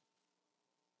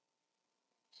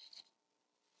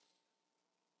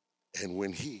 And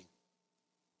when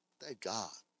thank God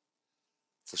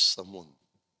for someone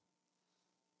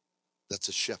that's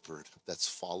a shepherd, that's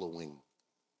following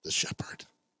the shepherd.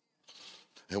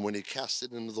 And when he cast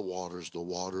it into the waters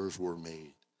were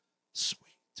made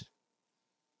sweet.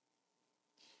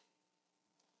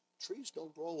 Trees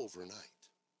don't grow overnight.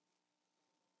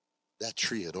 That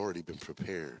tree had already been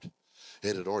prepared.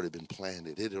 It had already been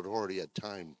planted. It had already had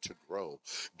time to grow.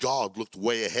 God looked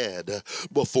way ahead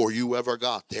before you ever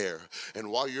got there. And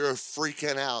while you're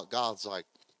freaking out, God's like,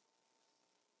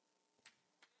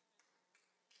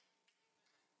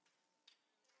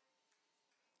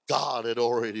 God had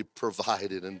already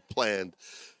provided and planned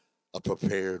a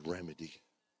prepared remedy.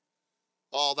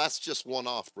 Oh, that's just one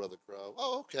off, Brother Crow.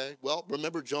 Oh, okay. Well,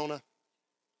 remember Jonah?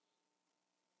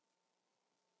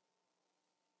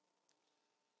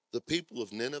 The people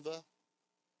of Nineveh,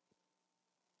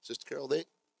 Sister Carol,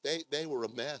 they were a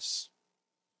mess.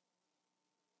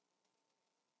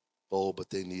 Oh, but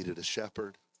they needed a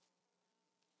shepherd.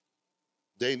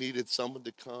 They needed someone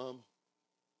to come,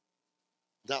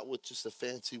 not with just a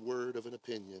fancy word of an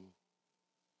opinion,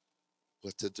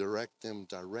 but to direct them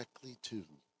directly to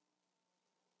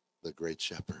the great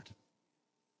shepherd.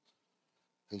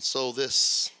 And so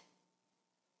this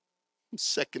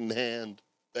secondhand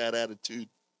bad attitude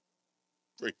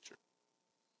preacher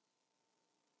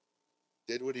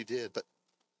did what he did. But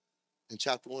in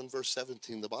chapter 1, verse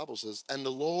 17, the Bible says, and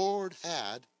the Lord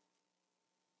had,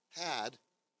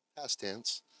 past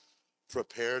tense,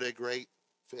 prepared a great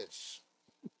fish.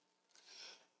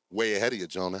 Way ahead of you,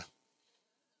 Jonah.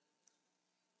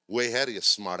 Way ahead of you,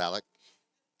 smart Alec.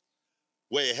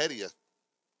 Way ahead of you,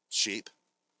 sheep.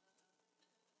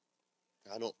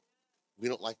 We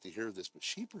don't like to hear this, but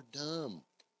sheep are dumb.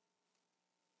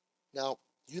 Now,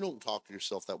 you don't talk to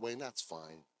yourself that way, and that's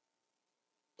fine.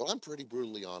 But I'm pretty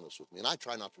brutally honest with me, and I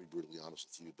try not to be brutally honest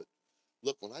with you, but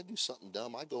look, when I do something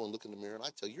dumb, I go and look in the mirror and I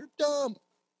tell you, you're dumb.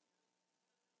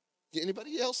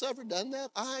 Anybody else ever done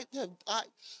that?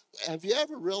 Have you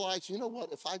ever realized, you know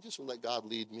what, if I just would let God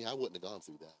lead me, I wouldn't have gone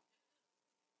through that.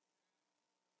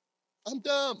 I'm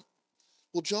dumb.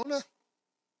 Well, Jonah,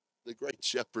 the great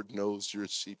shepherd knows you're a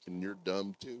sheep and you're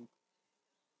dumb too.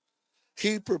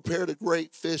 He prepared a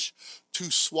great fish to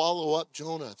swallow up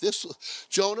Jonah.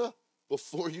 Jonah,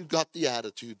 before you got the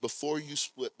attitude, before you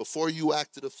split, before you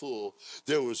acted a fool,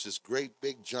 there was this great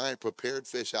big giant prepared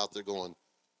fish out there going,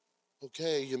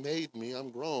 okay, you made me, I'm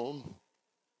grown.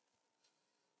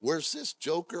 Where's this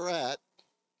joker at?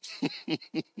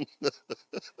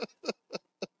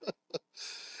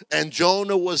 And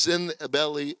Jonah was in the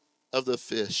belly of the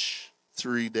fish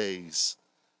 3 days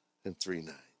and 3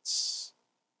 nights.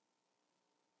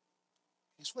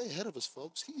 He's way ahead of us,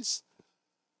 folks. He's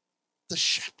the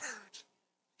shepherd.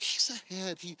 He's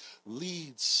ahead. He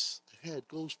leads ahead,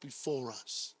 goes before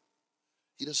us.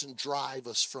 He doesn't drive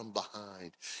us from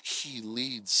behind. He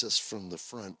leads us from the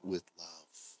front with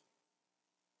love.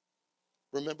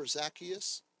 Remember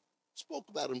Zacchaeus? Spoke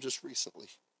about him just recently.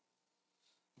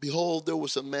 Behold, there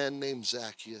was a man named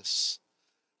Zacchaeus,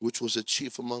 which was a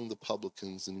chief among the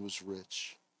publicans, and he was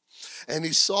rich. And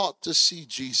he sought to see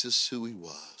Jesus, who he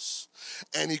was.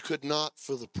 And he could not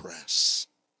for the press,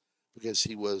 because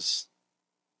he was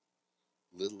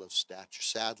little of stature.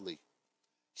 Sadly,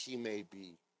 he may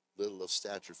be little of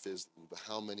stature physically, but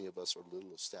how many of us are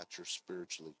little of stature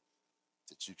spiritually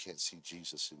that you can't see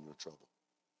Jesus in your trouble?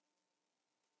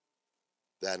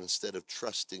 That instead of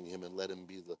trusting him and let him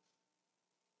be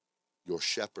your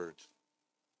shepherd,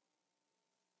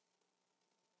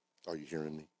 are you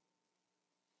hearing me?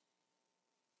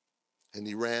 And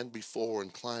he ran before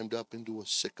and climbed up into a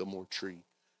sycamore tree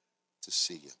to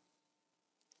see him.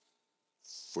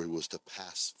 For he was to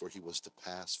pass, it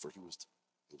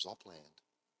was all planned,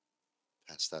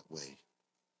 pass that way.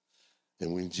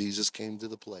 And when Jesus came to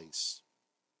the place,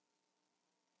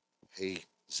 hey,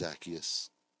 Zacchaeus,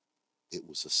 it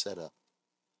was a setup.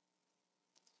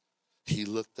 He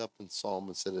looked up and saw him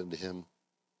and said unto him,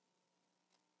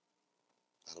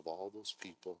 out of all those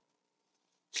people,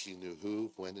 he knew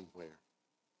who, when, and where.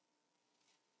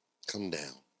 Come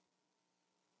down.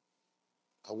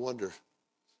 I wonder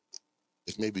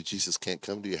if maybe Jesus can't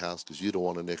come to your house because you don't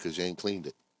want to know because you ain't cleaned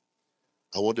it.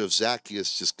 I wonder if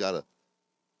Zacchaeus just got a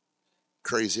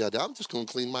crazy idea. I'm just going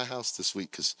to clean my house this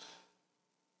week because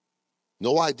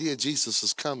no idea Jesus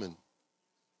is coming.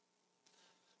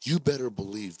 You better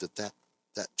believe that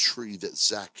tree that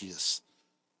Zacchaeus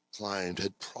climbed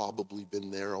had probably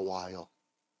been there a while.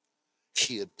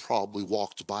 He had probably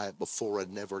walked by it before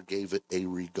and never gave it a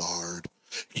regard.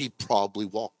 He probably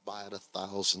walked by it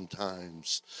 1,000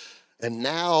 times. And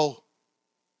now,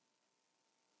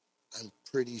 I'm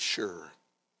pretty sure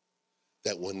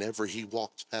that whenever he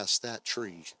walked past that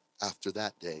tree after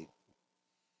that day,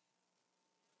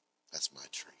 that's my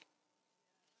tree.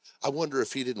 I wonder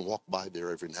if he didn't walk by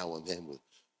there every now and then with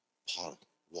a pot of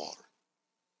water.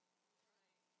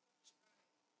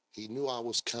 He knew I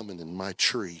was coming, and my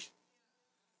tree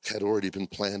had already been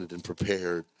planted and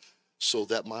prepared so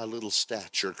that my little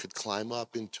stature could climb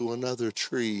up into another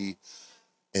tree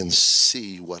and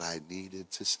see what I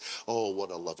needed to see. Oh,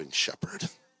 what a loving shepherd.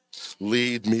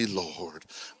 Lead me, Lord.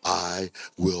 I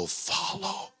will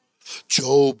follow.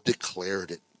 Job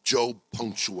declared it. Job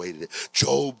punctuated it.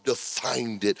 Job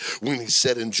defined it when he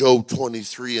said in Job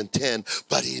 23:10,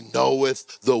 but he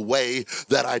knoweth the way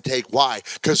that I take. Why?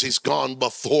 Because he's gone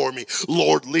before me.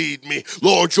 Lord, lead me.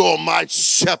 Lord, you're my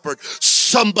shepherd.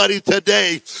 Somebody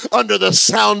today, under the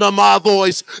sound of my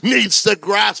voice, needs to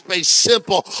grasp a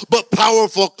simple but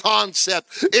powerful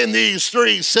concept in these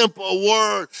three simple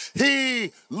words.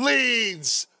 He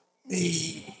leads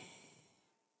me.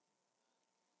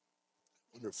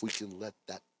 I wonder if we can let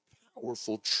that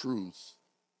powerful truth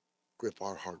grip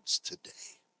our hearts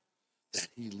today, that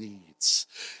he leads.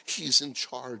 He's in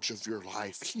charge of your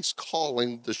life. He's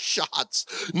calling the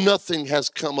shots. Nothing has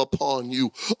come upon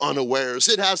you unawares.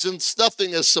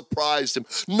 Nothing has surprised him.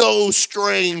 No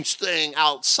strange thing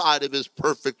outside of his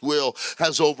perfect will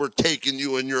has overtaken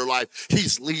you in your life.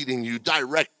 He's leading you,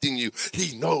 directing you.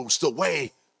 He knows the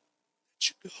way that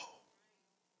you go.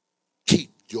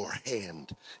 Keep your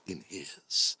hand in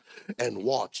his and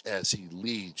watch as he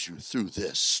leads you through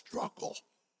this struggle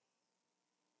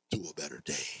to a better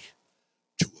day,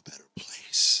 to a better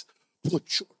place.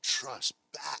 Put your trust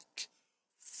back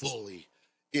fully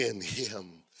in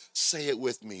him. Say it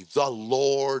with me. The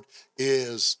Lord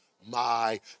is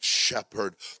my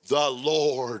shepherd. The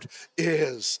Lord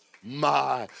is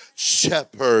my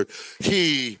shepherd.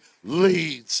 He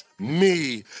leads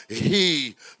me.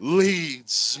 He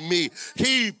leads me.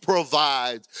 He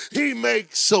provides. He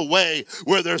makes a way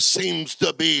where there seems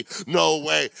to be no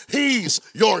way. He's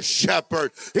your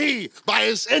shepherd. He, by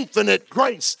his infinite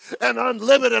grace and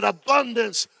unlimited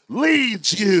abundance,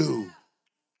 leads you.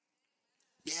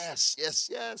 Yes, yes,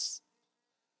 yes.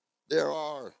 There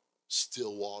are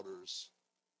still waters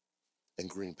and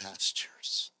green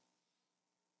pastures.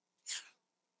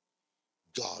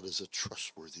 God is a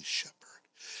trustworthy shepherd.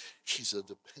 He's a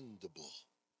dependable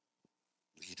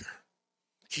leader.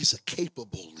 He's a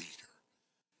capable leader.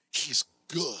 He's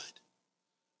good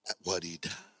at what he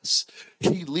does.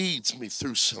 He leads me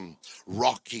through some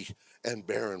rocky and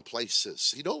barren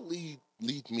places. He don't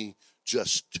lead me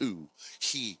just to.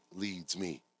 He leads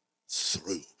me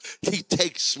through. He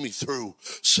takes me through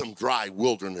some dry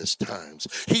wilderness times.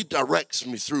 He directs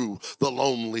me through the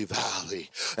lonely valley.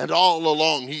 And all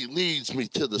along, he leads me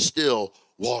to the still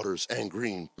waters and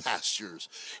green pastures.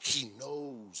 He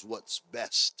knows what's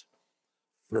best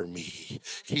for me.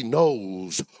 He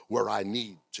knows where I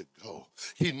need to go.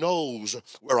 He knows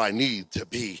where I need to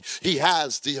be. He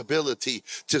has the ability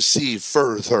to see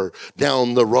further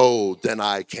down the road than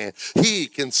I can. He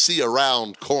can see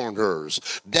around corners,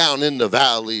 down in the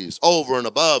valleys, over and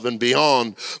above and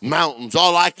beyond mountains.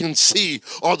 All I can see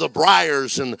are the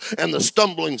briars and the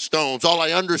stumbling stones. All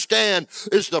I understand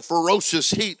is the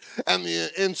ferocious heat and the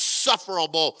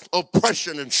insufferable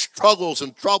oppression and struggles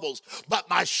and troubles. But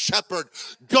my shepherd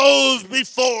goes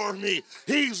before me.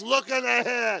 He's looking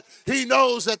ahead. He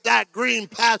knows that green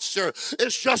pasture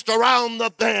is just around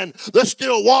the bend. The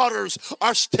still waters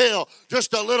are still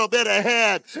just a little bit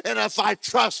ahead. And if I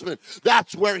trust him,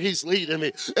 that's where he's leading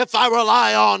me. If I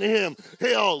rely on him,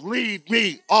 he'll lead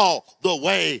me all the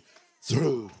way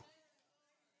through.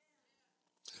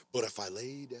 But if I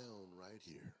lay down right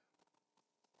here,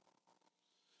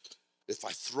 if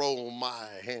I throw my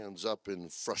hands up in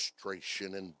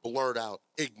frustration and blurt out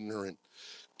ignorant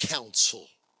counsel,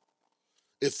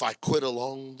 if I quit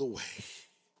along the way,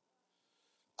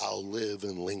 I'll live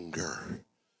and linger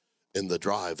in the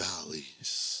dry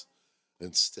valleys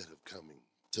instead of coming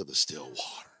to the still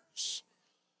waters.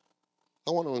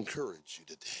 I want to encourage you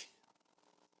today.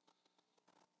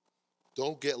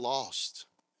 Don't get lost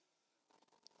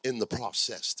in the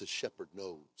process. The shepherd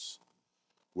knows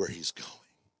where he's going.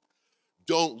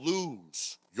 Don't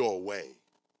lose your way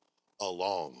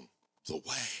along the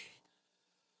way.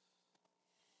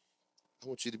 I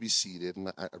want you to be seated,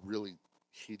 and I really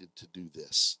hated to do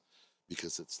this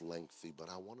because it's lengthy,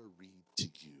 but I want to read to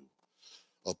you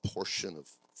a portion of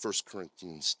 1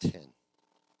 Corinthians 10.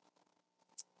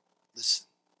 Listen,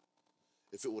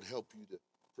 if it would help you to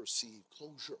perceive,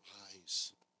 close your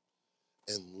eyes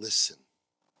and listen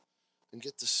and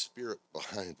get the spirit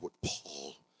behind what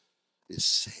Paul is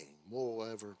saying.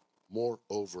 Moreover,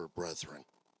 brethren,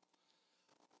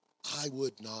 I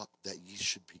would not that ye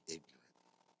should be ignorant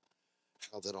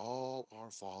how that all our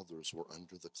fathers were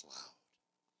under the cloud,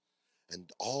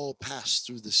 and all passed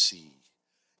through the sea,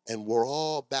 and were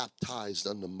all baptized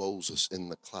unto Moses in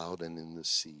the cloud and in the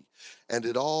sea, and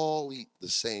did all eat the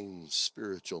same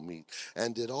spiritual meat,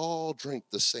 and did all drink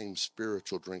the same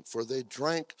spiritual drink, for they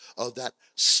drank of that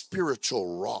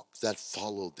spiritual rock that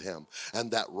followed them,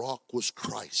 and that rock was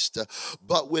Christ.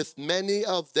 But with many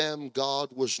of them God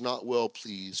was not well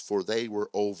pleased, for they were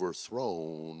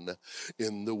overthrown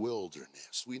in the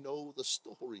wilderness. We know the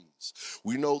stories.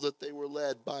 We know that they were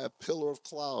led by a pillar of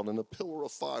cloud and a pillar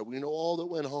of fire. We know all that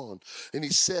went on. And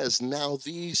he says, now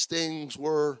these things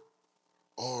are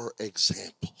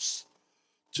examples,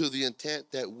 to the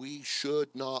intent that we should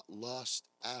not lust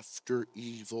after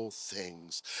evil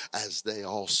things as they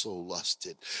also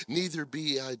lusted, neither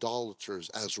be idolaters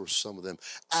as were some of them.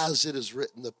 As it is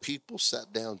written, the people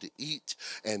sat down to eat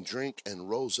and drink and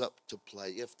rose up to play.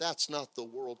 If that's not the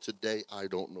world today, I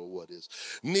don't know what is.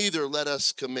 Neither let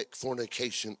us commit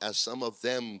fornication as some of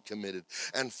them committed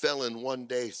and fell in one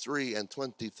day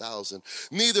 23,000.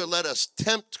 Neither let us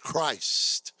tempt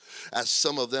Christ as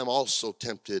some of them also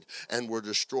tempted and were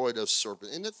destroyed of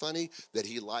serpents. Isn't it funny that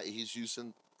he's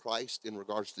using Christ in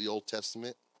regards to the Old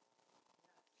Testament?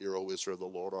 Hear, O Israel, the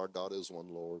Lord our God is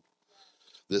one Lord.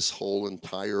 This whole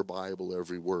entire Bible,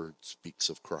 every word speaks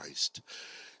of Christ.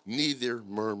 Neither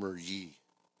murmur ye.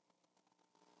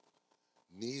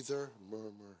 Neither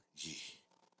murmur ye,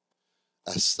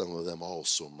 as some of them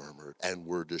also murmured and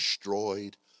were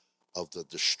destroyed of the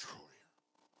destroyer.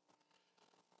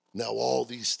 Now all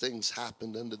these things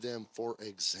happened unto them for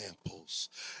examples,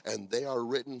 and they are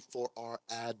written for our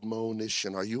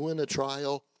admonition. Are you in a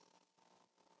trial?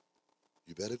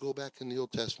 You better go back in the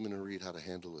Old Testament and read how to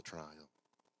handle a trial.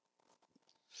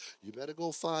 You better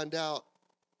go find out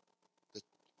that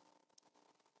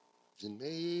you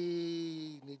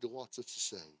may need to watch what you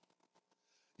say.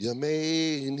 You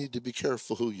may need to be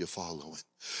careful who you're following.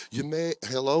 You may,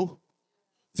 hello?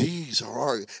 These are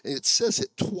our, and it says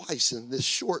it twice in this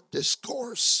short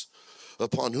discourse,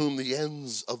 upon whom the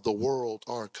ends of the world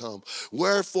are come.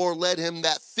 Wherefore let him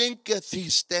that thinketh he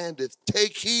standeth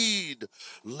take heed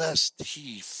lest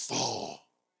he fall.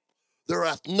 There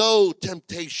hath no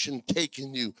temptation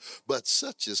taken you, but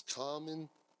such is common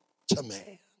to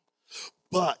man.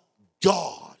 But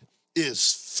God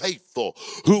is faithful,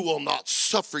 who will not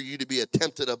suffer you to be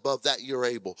tempted above that you're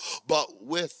able, but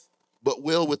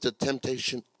will with the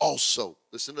temptation also,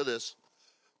 listen to this,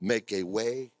 make a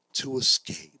way to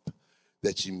escape,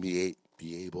 that you may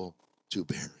be able to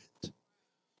bear it.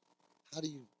 How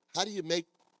do you make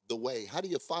the way? How do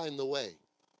you find the way?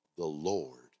 The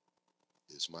Lord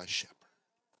is my shepherd.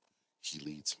 He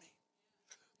leads me.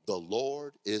 The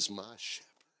Lord is my shepherd.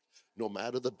 No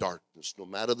matter the darkness, no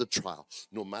matter the trial,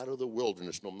 no matter the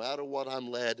wilderness, no matter what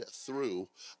I'm led through,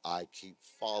 I keep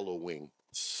following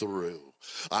through.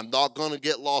 I'm not going to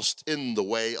get lost in the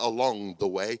way, along the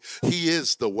way. He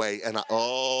is the way. And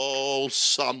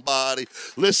somebody,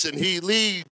 listen, he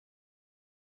leads.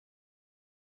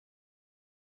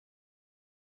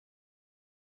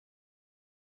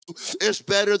 It's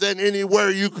better than anywhere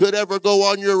you could ever go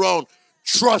on your own.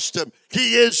 Trust him.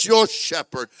 He is your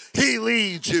shepherd. He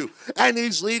leads you, and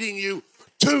he's leading you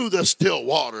to the still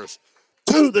waters,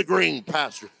 to the green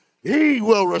pasture. He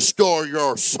will restore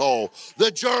your soul.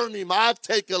 The journey might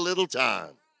take a little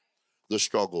time. The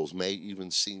struggles may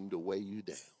even seem to weigh you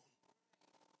down.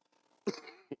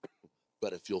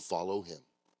 But if you'll follow him,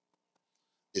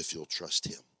 if you'll trust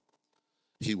him,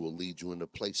 he will lead you into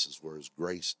places where his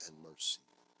grace and mercy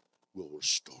will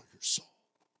restore your soul.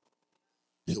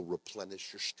 He'll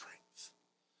replenish your strength.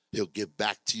 He'll give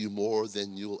back to you more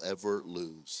than you'll ever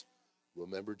lose.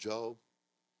 Remember Job?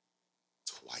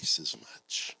 Twice as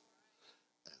much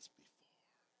as before.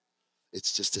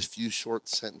 It's just a few short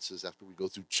sentences after we go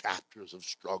through chapters of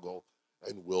struggle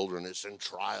and wilderness and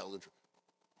trial.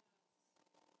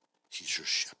 He's your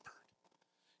shepherd.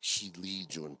 He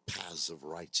leads you in paths of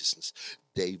righteousness.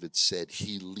 David said,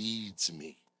 he leads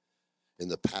me in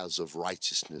the paths of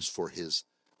righteousness for his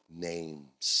name's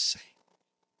sake.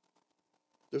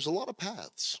 There's a lot of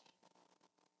paths.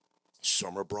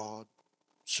 Some are broad,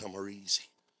 some are easy.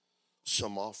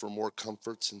 Some offer more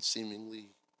comforts and seemingly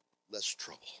less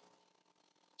trouble.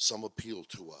 Some appeal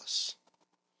to us,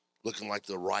 looking like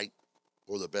the right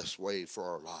or the best way for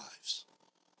our lives.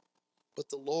 But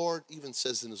the Lord even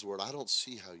says in his word, I don't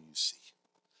see how you see.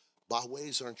 My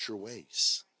ways aren't your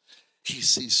ways. He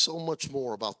sees so much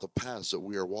more about the paths that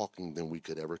we are walking than we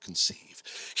could ever conceive.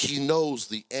 He knows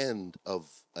the end of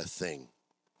a thing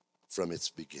from its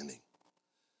beginning.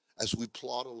 As we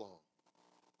plod along,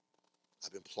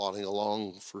 I've been plodding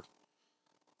along for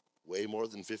way more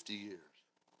than 50 years.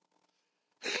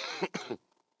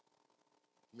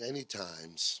 Many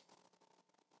times,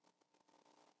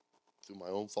 through my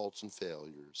own faults and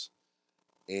failures,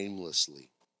 aimlessly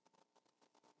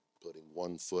putting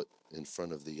one foot in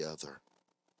front of the other,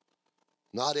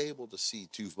 not able to see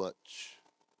too much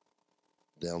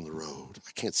down the road.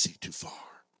 I can't see too far.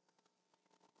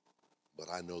 But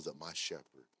I know that my shepherd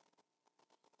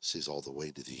sees all the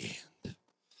way to the end.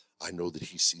 I know that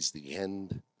he sees the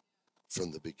end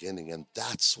from the beginning, and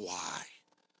that's why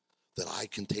that I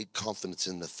can take confidence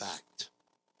in the fact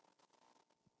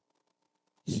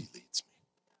he leads me.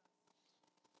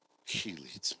 He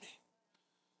leads me.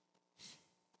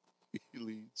 He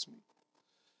leads me.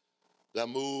 That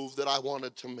move that I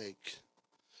wanted to make,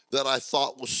 that I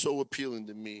thought was so appealing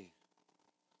to me,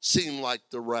 seemed like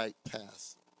the right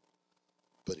path.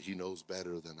 But he knows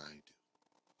better than I do.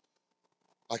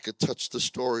 I could touch the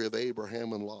story of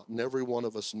Abraham and Lot, and every one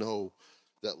of us know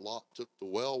that Lot took the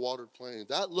well-watered plain.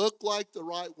 That looked like the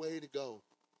right way to go.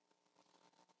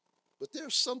 But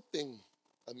there's something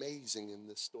amazing in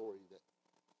this story that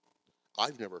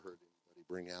I've never heard anybody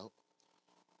bring out.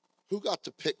 Who got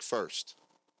to pick first?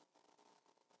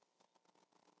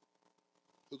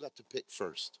 Who got to pick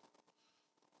first?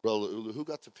 Brother Ulu, who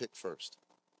got to pick first?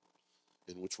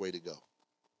 In which way to go?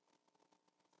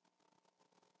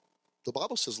 The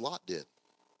Bible says Lot did.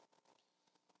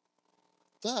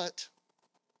 But,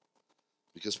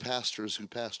 because pastor is who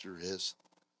pastor is,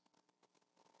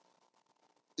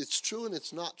 it's true and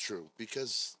it's not true,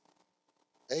 because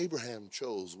Abraham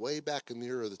chose way back in the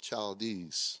Ur of the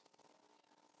Chaldees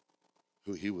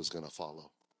who he was going to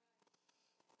follow.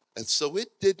 And so it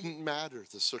didn't matter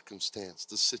the circumstance,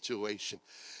 the situation.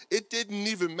 It didn't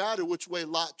even matter which way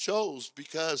Lot chose,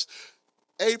 because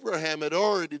Abraham had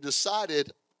already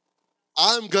decided,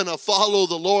 I'm going to follow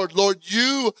the Lord. Lord,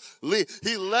 you lead.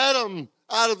 He led him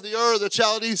out of the Ur of the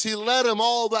Chaldees. He led him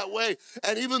all that way.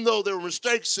 And even though there were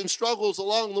mistakes and struggles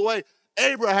along the way,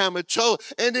 Abraham had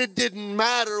chose, and it didn't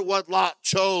matter what Lot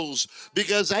chose,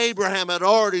 because Abraham had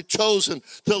already chosen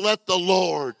to let the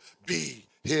Lord be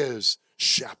his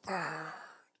shepherd.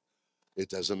 It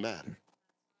doesn't matter.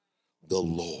 The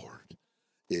Lord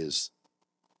is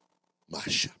my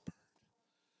shepherd.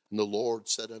 And the Lord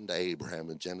said unto Abraham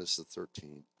in Genesis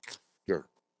 13, after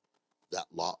that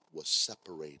Lot was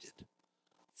separated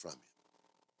from him.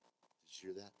 Did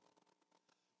you hear that?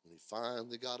 When he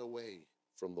finally got away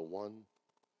from the one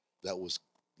that was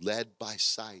led by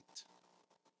sight,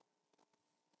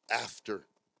 after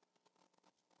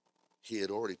he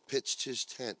had already pitched his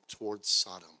tent towards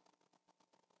Sodom,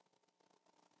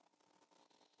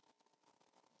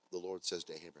 the Lord says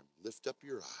to Abraham, lift up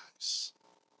your eyes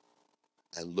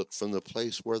and look from the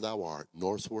place where thou art,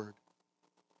 northward.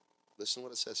 Listen to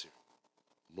what it says here.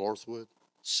 Northward,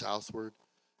 southward,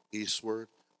 eastward,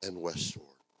 and westward.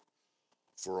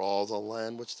 For all the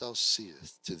land which thou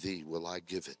seest, to thee will I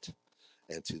give it,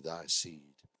 and to thy seed.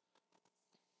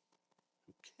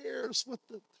 Who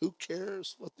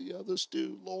cares what the others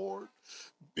do? Lord,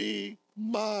 be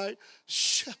my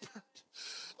shepherd.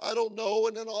 I don't know,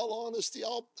 and in all honesty,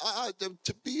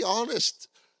 to be honest,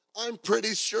 I'm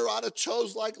pretty sure I'd have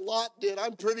chose like Lot did.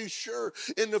 I'm pretty sure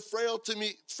in the frailty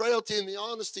and the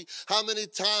honesty, how many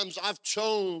times I've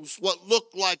chose what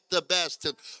looked like the best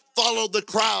and followed the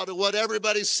crowd and what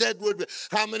everybody said would be.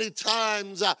 How many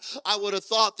times I would have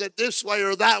thought that this way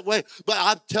or that way. But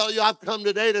I tell you, I've come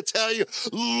today to tell you,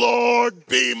 Lord,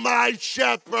 be my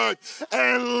shepherd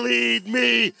and lead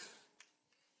me.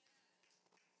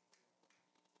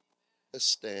 Let's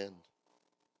stand.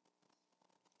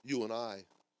 You and I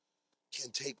can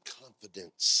take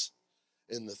confidence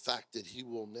in the fact that he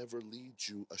will never lead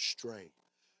you astray.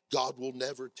 God will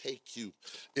never take you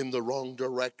in the wrong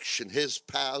direction. His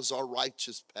paths are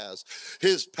righteous paths.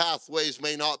 His pathways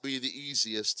may not be the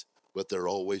easiest, but they're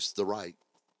always the right.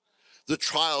 The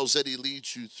trials that he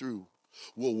leads you through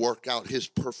will work out his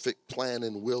perfect plan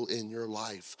and will in your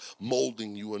life,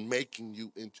 molding you and making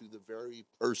you into the very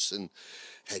person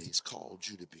that he's called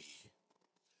you to be.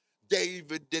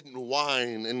 David didn't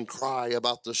whine and cry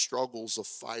about the struggles of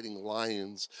fighting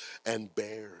lions and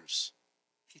bears.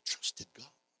 He trusted God.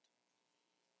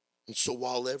 And so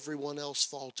while everyone else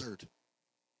faltered,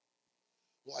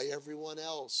 while everyone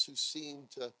else who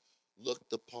seemed to look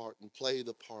the part and play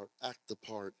the part, act the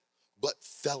part, but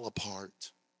fell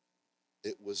apart,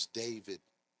 it was David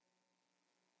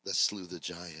that slew the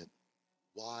giant.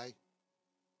 Why?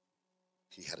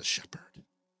 He had a shepherd.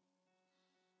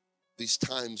 These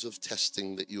times of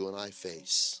testing that you and I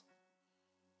face,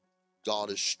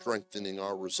 God is strengthening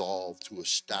our resolve to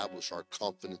establish our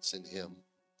confidence in him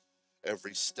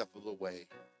every step of the way,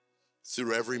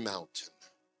 through every mountain,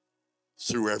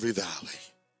 through every valley,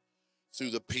 through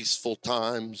the peaceful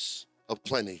times of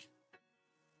plenty,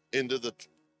 into the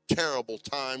terrible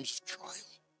times of trial.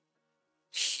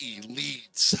 He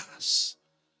leads us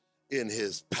in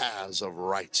his paths of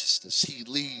righteousness. He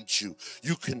leads you.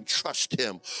 You can trust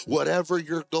him. Whatever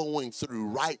you're going through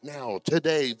right now,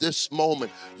 today, this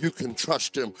moment, you can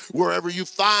trust him. Wherever you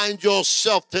find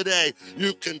yourself today,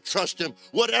 you can trust him.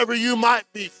 Whatever you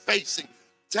might be facing,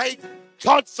 take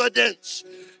confidence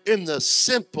in the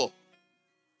simple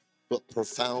but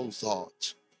profound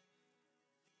thought.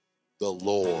 The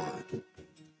Lord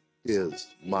is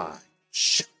my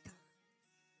shepherd.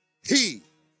 He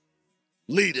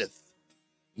leadeth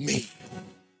me.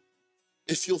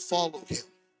 If you'll follow him,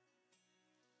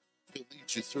 he'll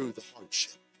lead you through the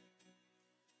hardship.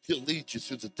 He'll lead you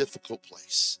through the difficult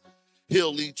place.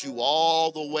 He'll lead you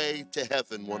all the way to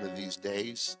heaven one of these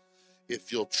days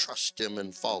if you'll trust him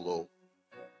and follow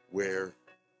where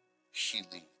he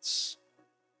leads.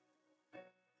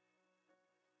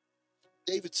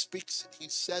 David speaks it. He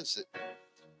says it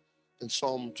in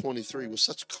Psalm 23 with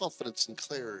such confidence and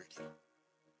clarity.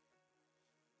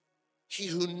 He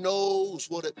who knows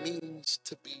what it means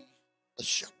to be a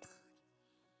shepherd.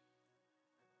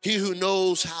 He who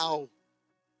knows how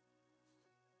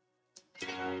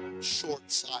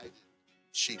short-sighted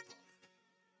sheep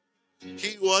are.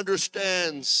 He who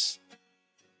understands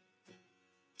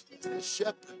the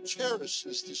shepherd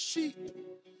cherishes the sheep.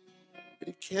 And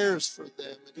he cares for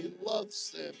them, and he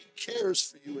loves them. He cares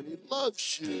for you, and he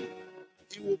loves you.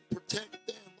 He will protect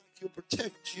them like he'll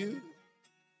protect you,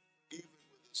 even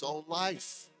with his own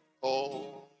life.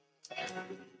 Oh,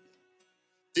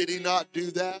 did he not do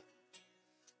that?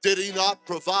 Did he not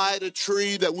provide a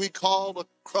tree that we call a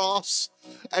cross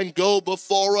and go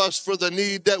before us for the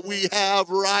need that we have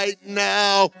right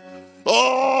now?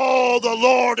 Oh, the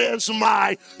Lord is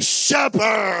my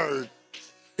shepherd.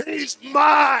 He's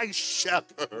my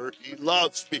shepherd. He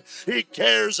loves me. He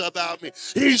cares about me.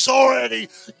 He's already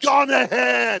gone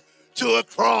ahead to a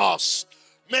cross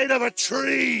made of a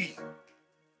tree.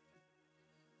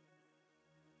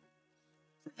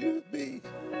 For you and me.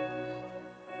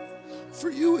 For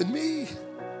you and me.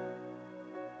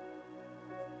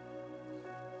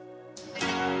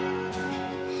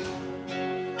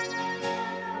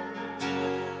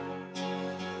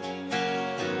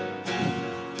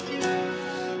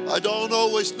 I don't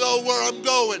always know where I'm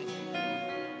going,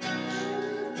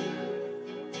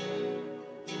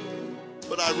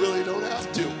 but I really don't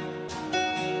have to.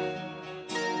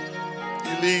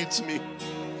 He leads me.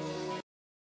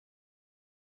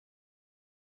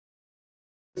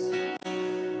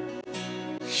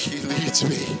 He leads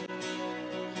me.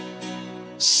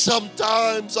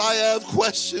 Sometimes I have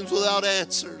questions without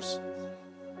answers,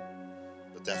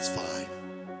 but that's fine.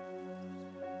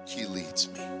 He leads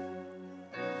me.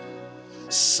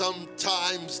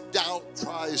 Sometimes doubt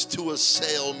tries to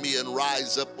assail me and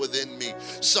rise up within me.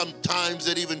 Sometimes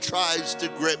it even tries to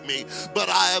grip me. But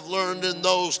I have learned in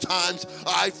those times,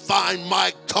 I find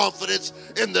my confidence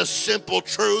in the simple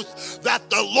truth that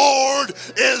the Lord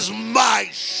is my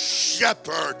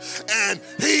shepherd and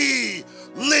he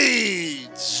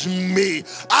leads me.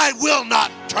 I will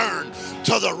not turn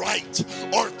to the right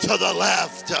or to the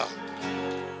left.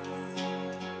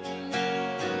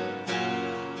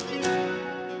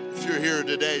 You're here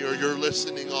today or you're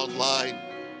listening online,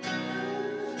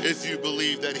 if you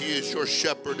believe that he is your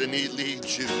shepherd and he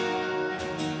leads you,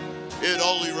 it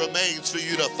only remains for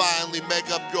you to finally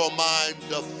make up your mind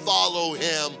to follow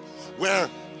him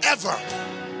wherever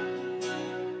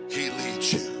he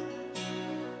leads you.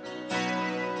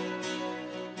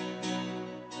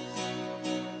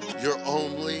 Your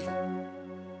only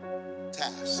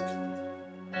task,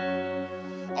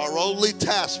 our only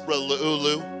task, Brother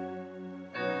Ulu,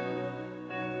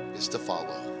 is to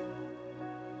follow.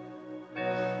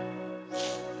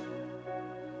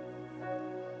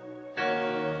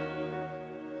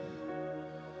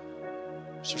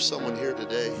 Is there someone here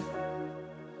today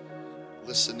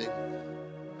listening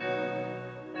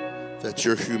that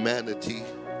your humanity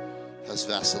has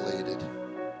vacillated?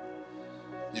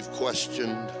 You've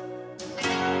questioned,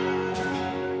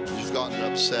 you've gotten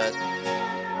upset,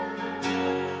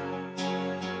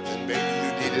 and maybe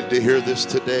you needed to hear this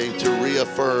today to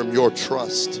reaffirm your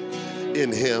trust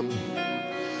in him.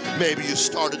 Maybe you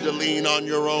started to lean on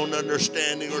your own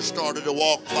understanding or started to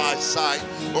walk by sight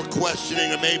or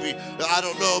questioning, or maybe, I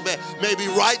don't know, maybe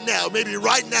right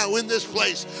now in this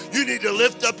place, you need to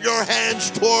lift up your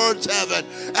hands towards heaven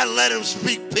and let him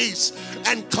speak peace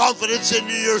and confidence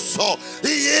into your soul.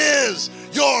 He is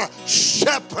your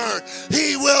shepherd.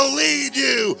 He will lead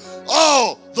you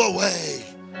all the way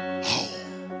home.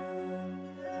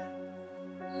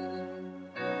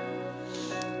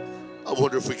 I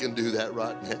wonder if we can do that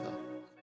right now.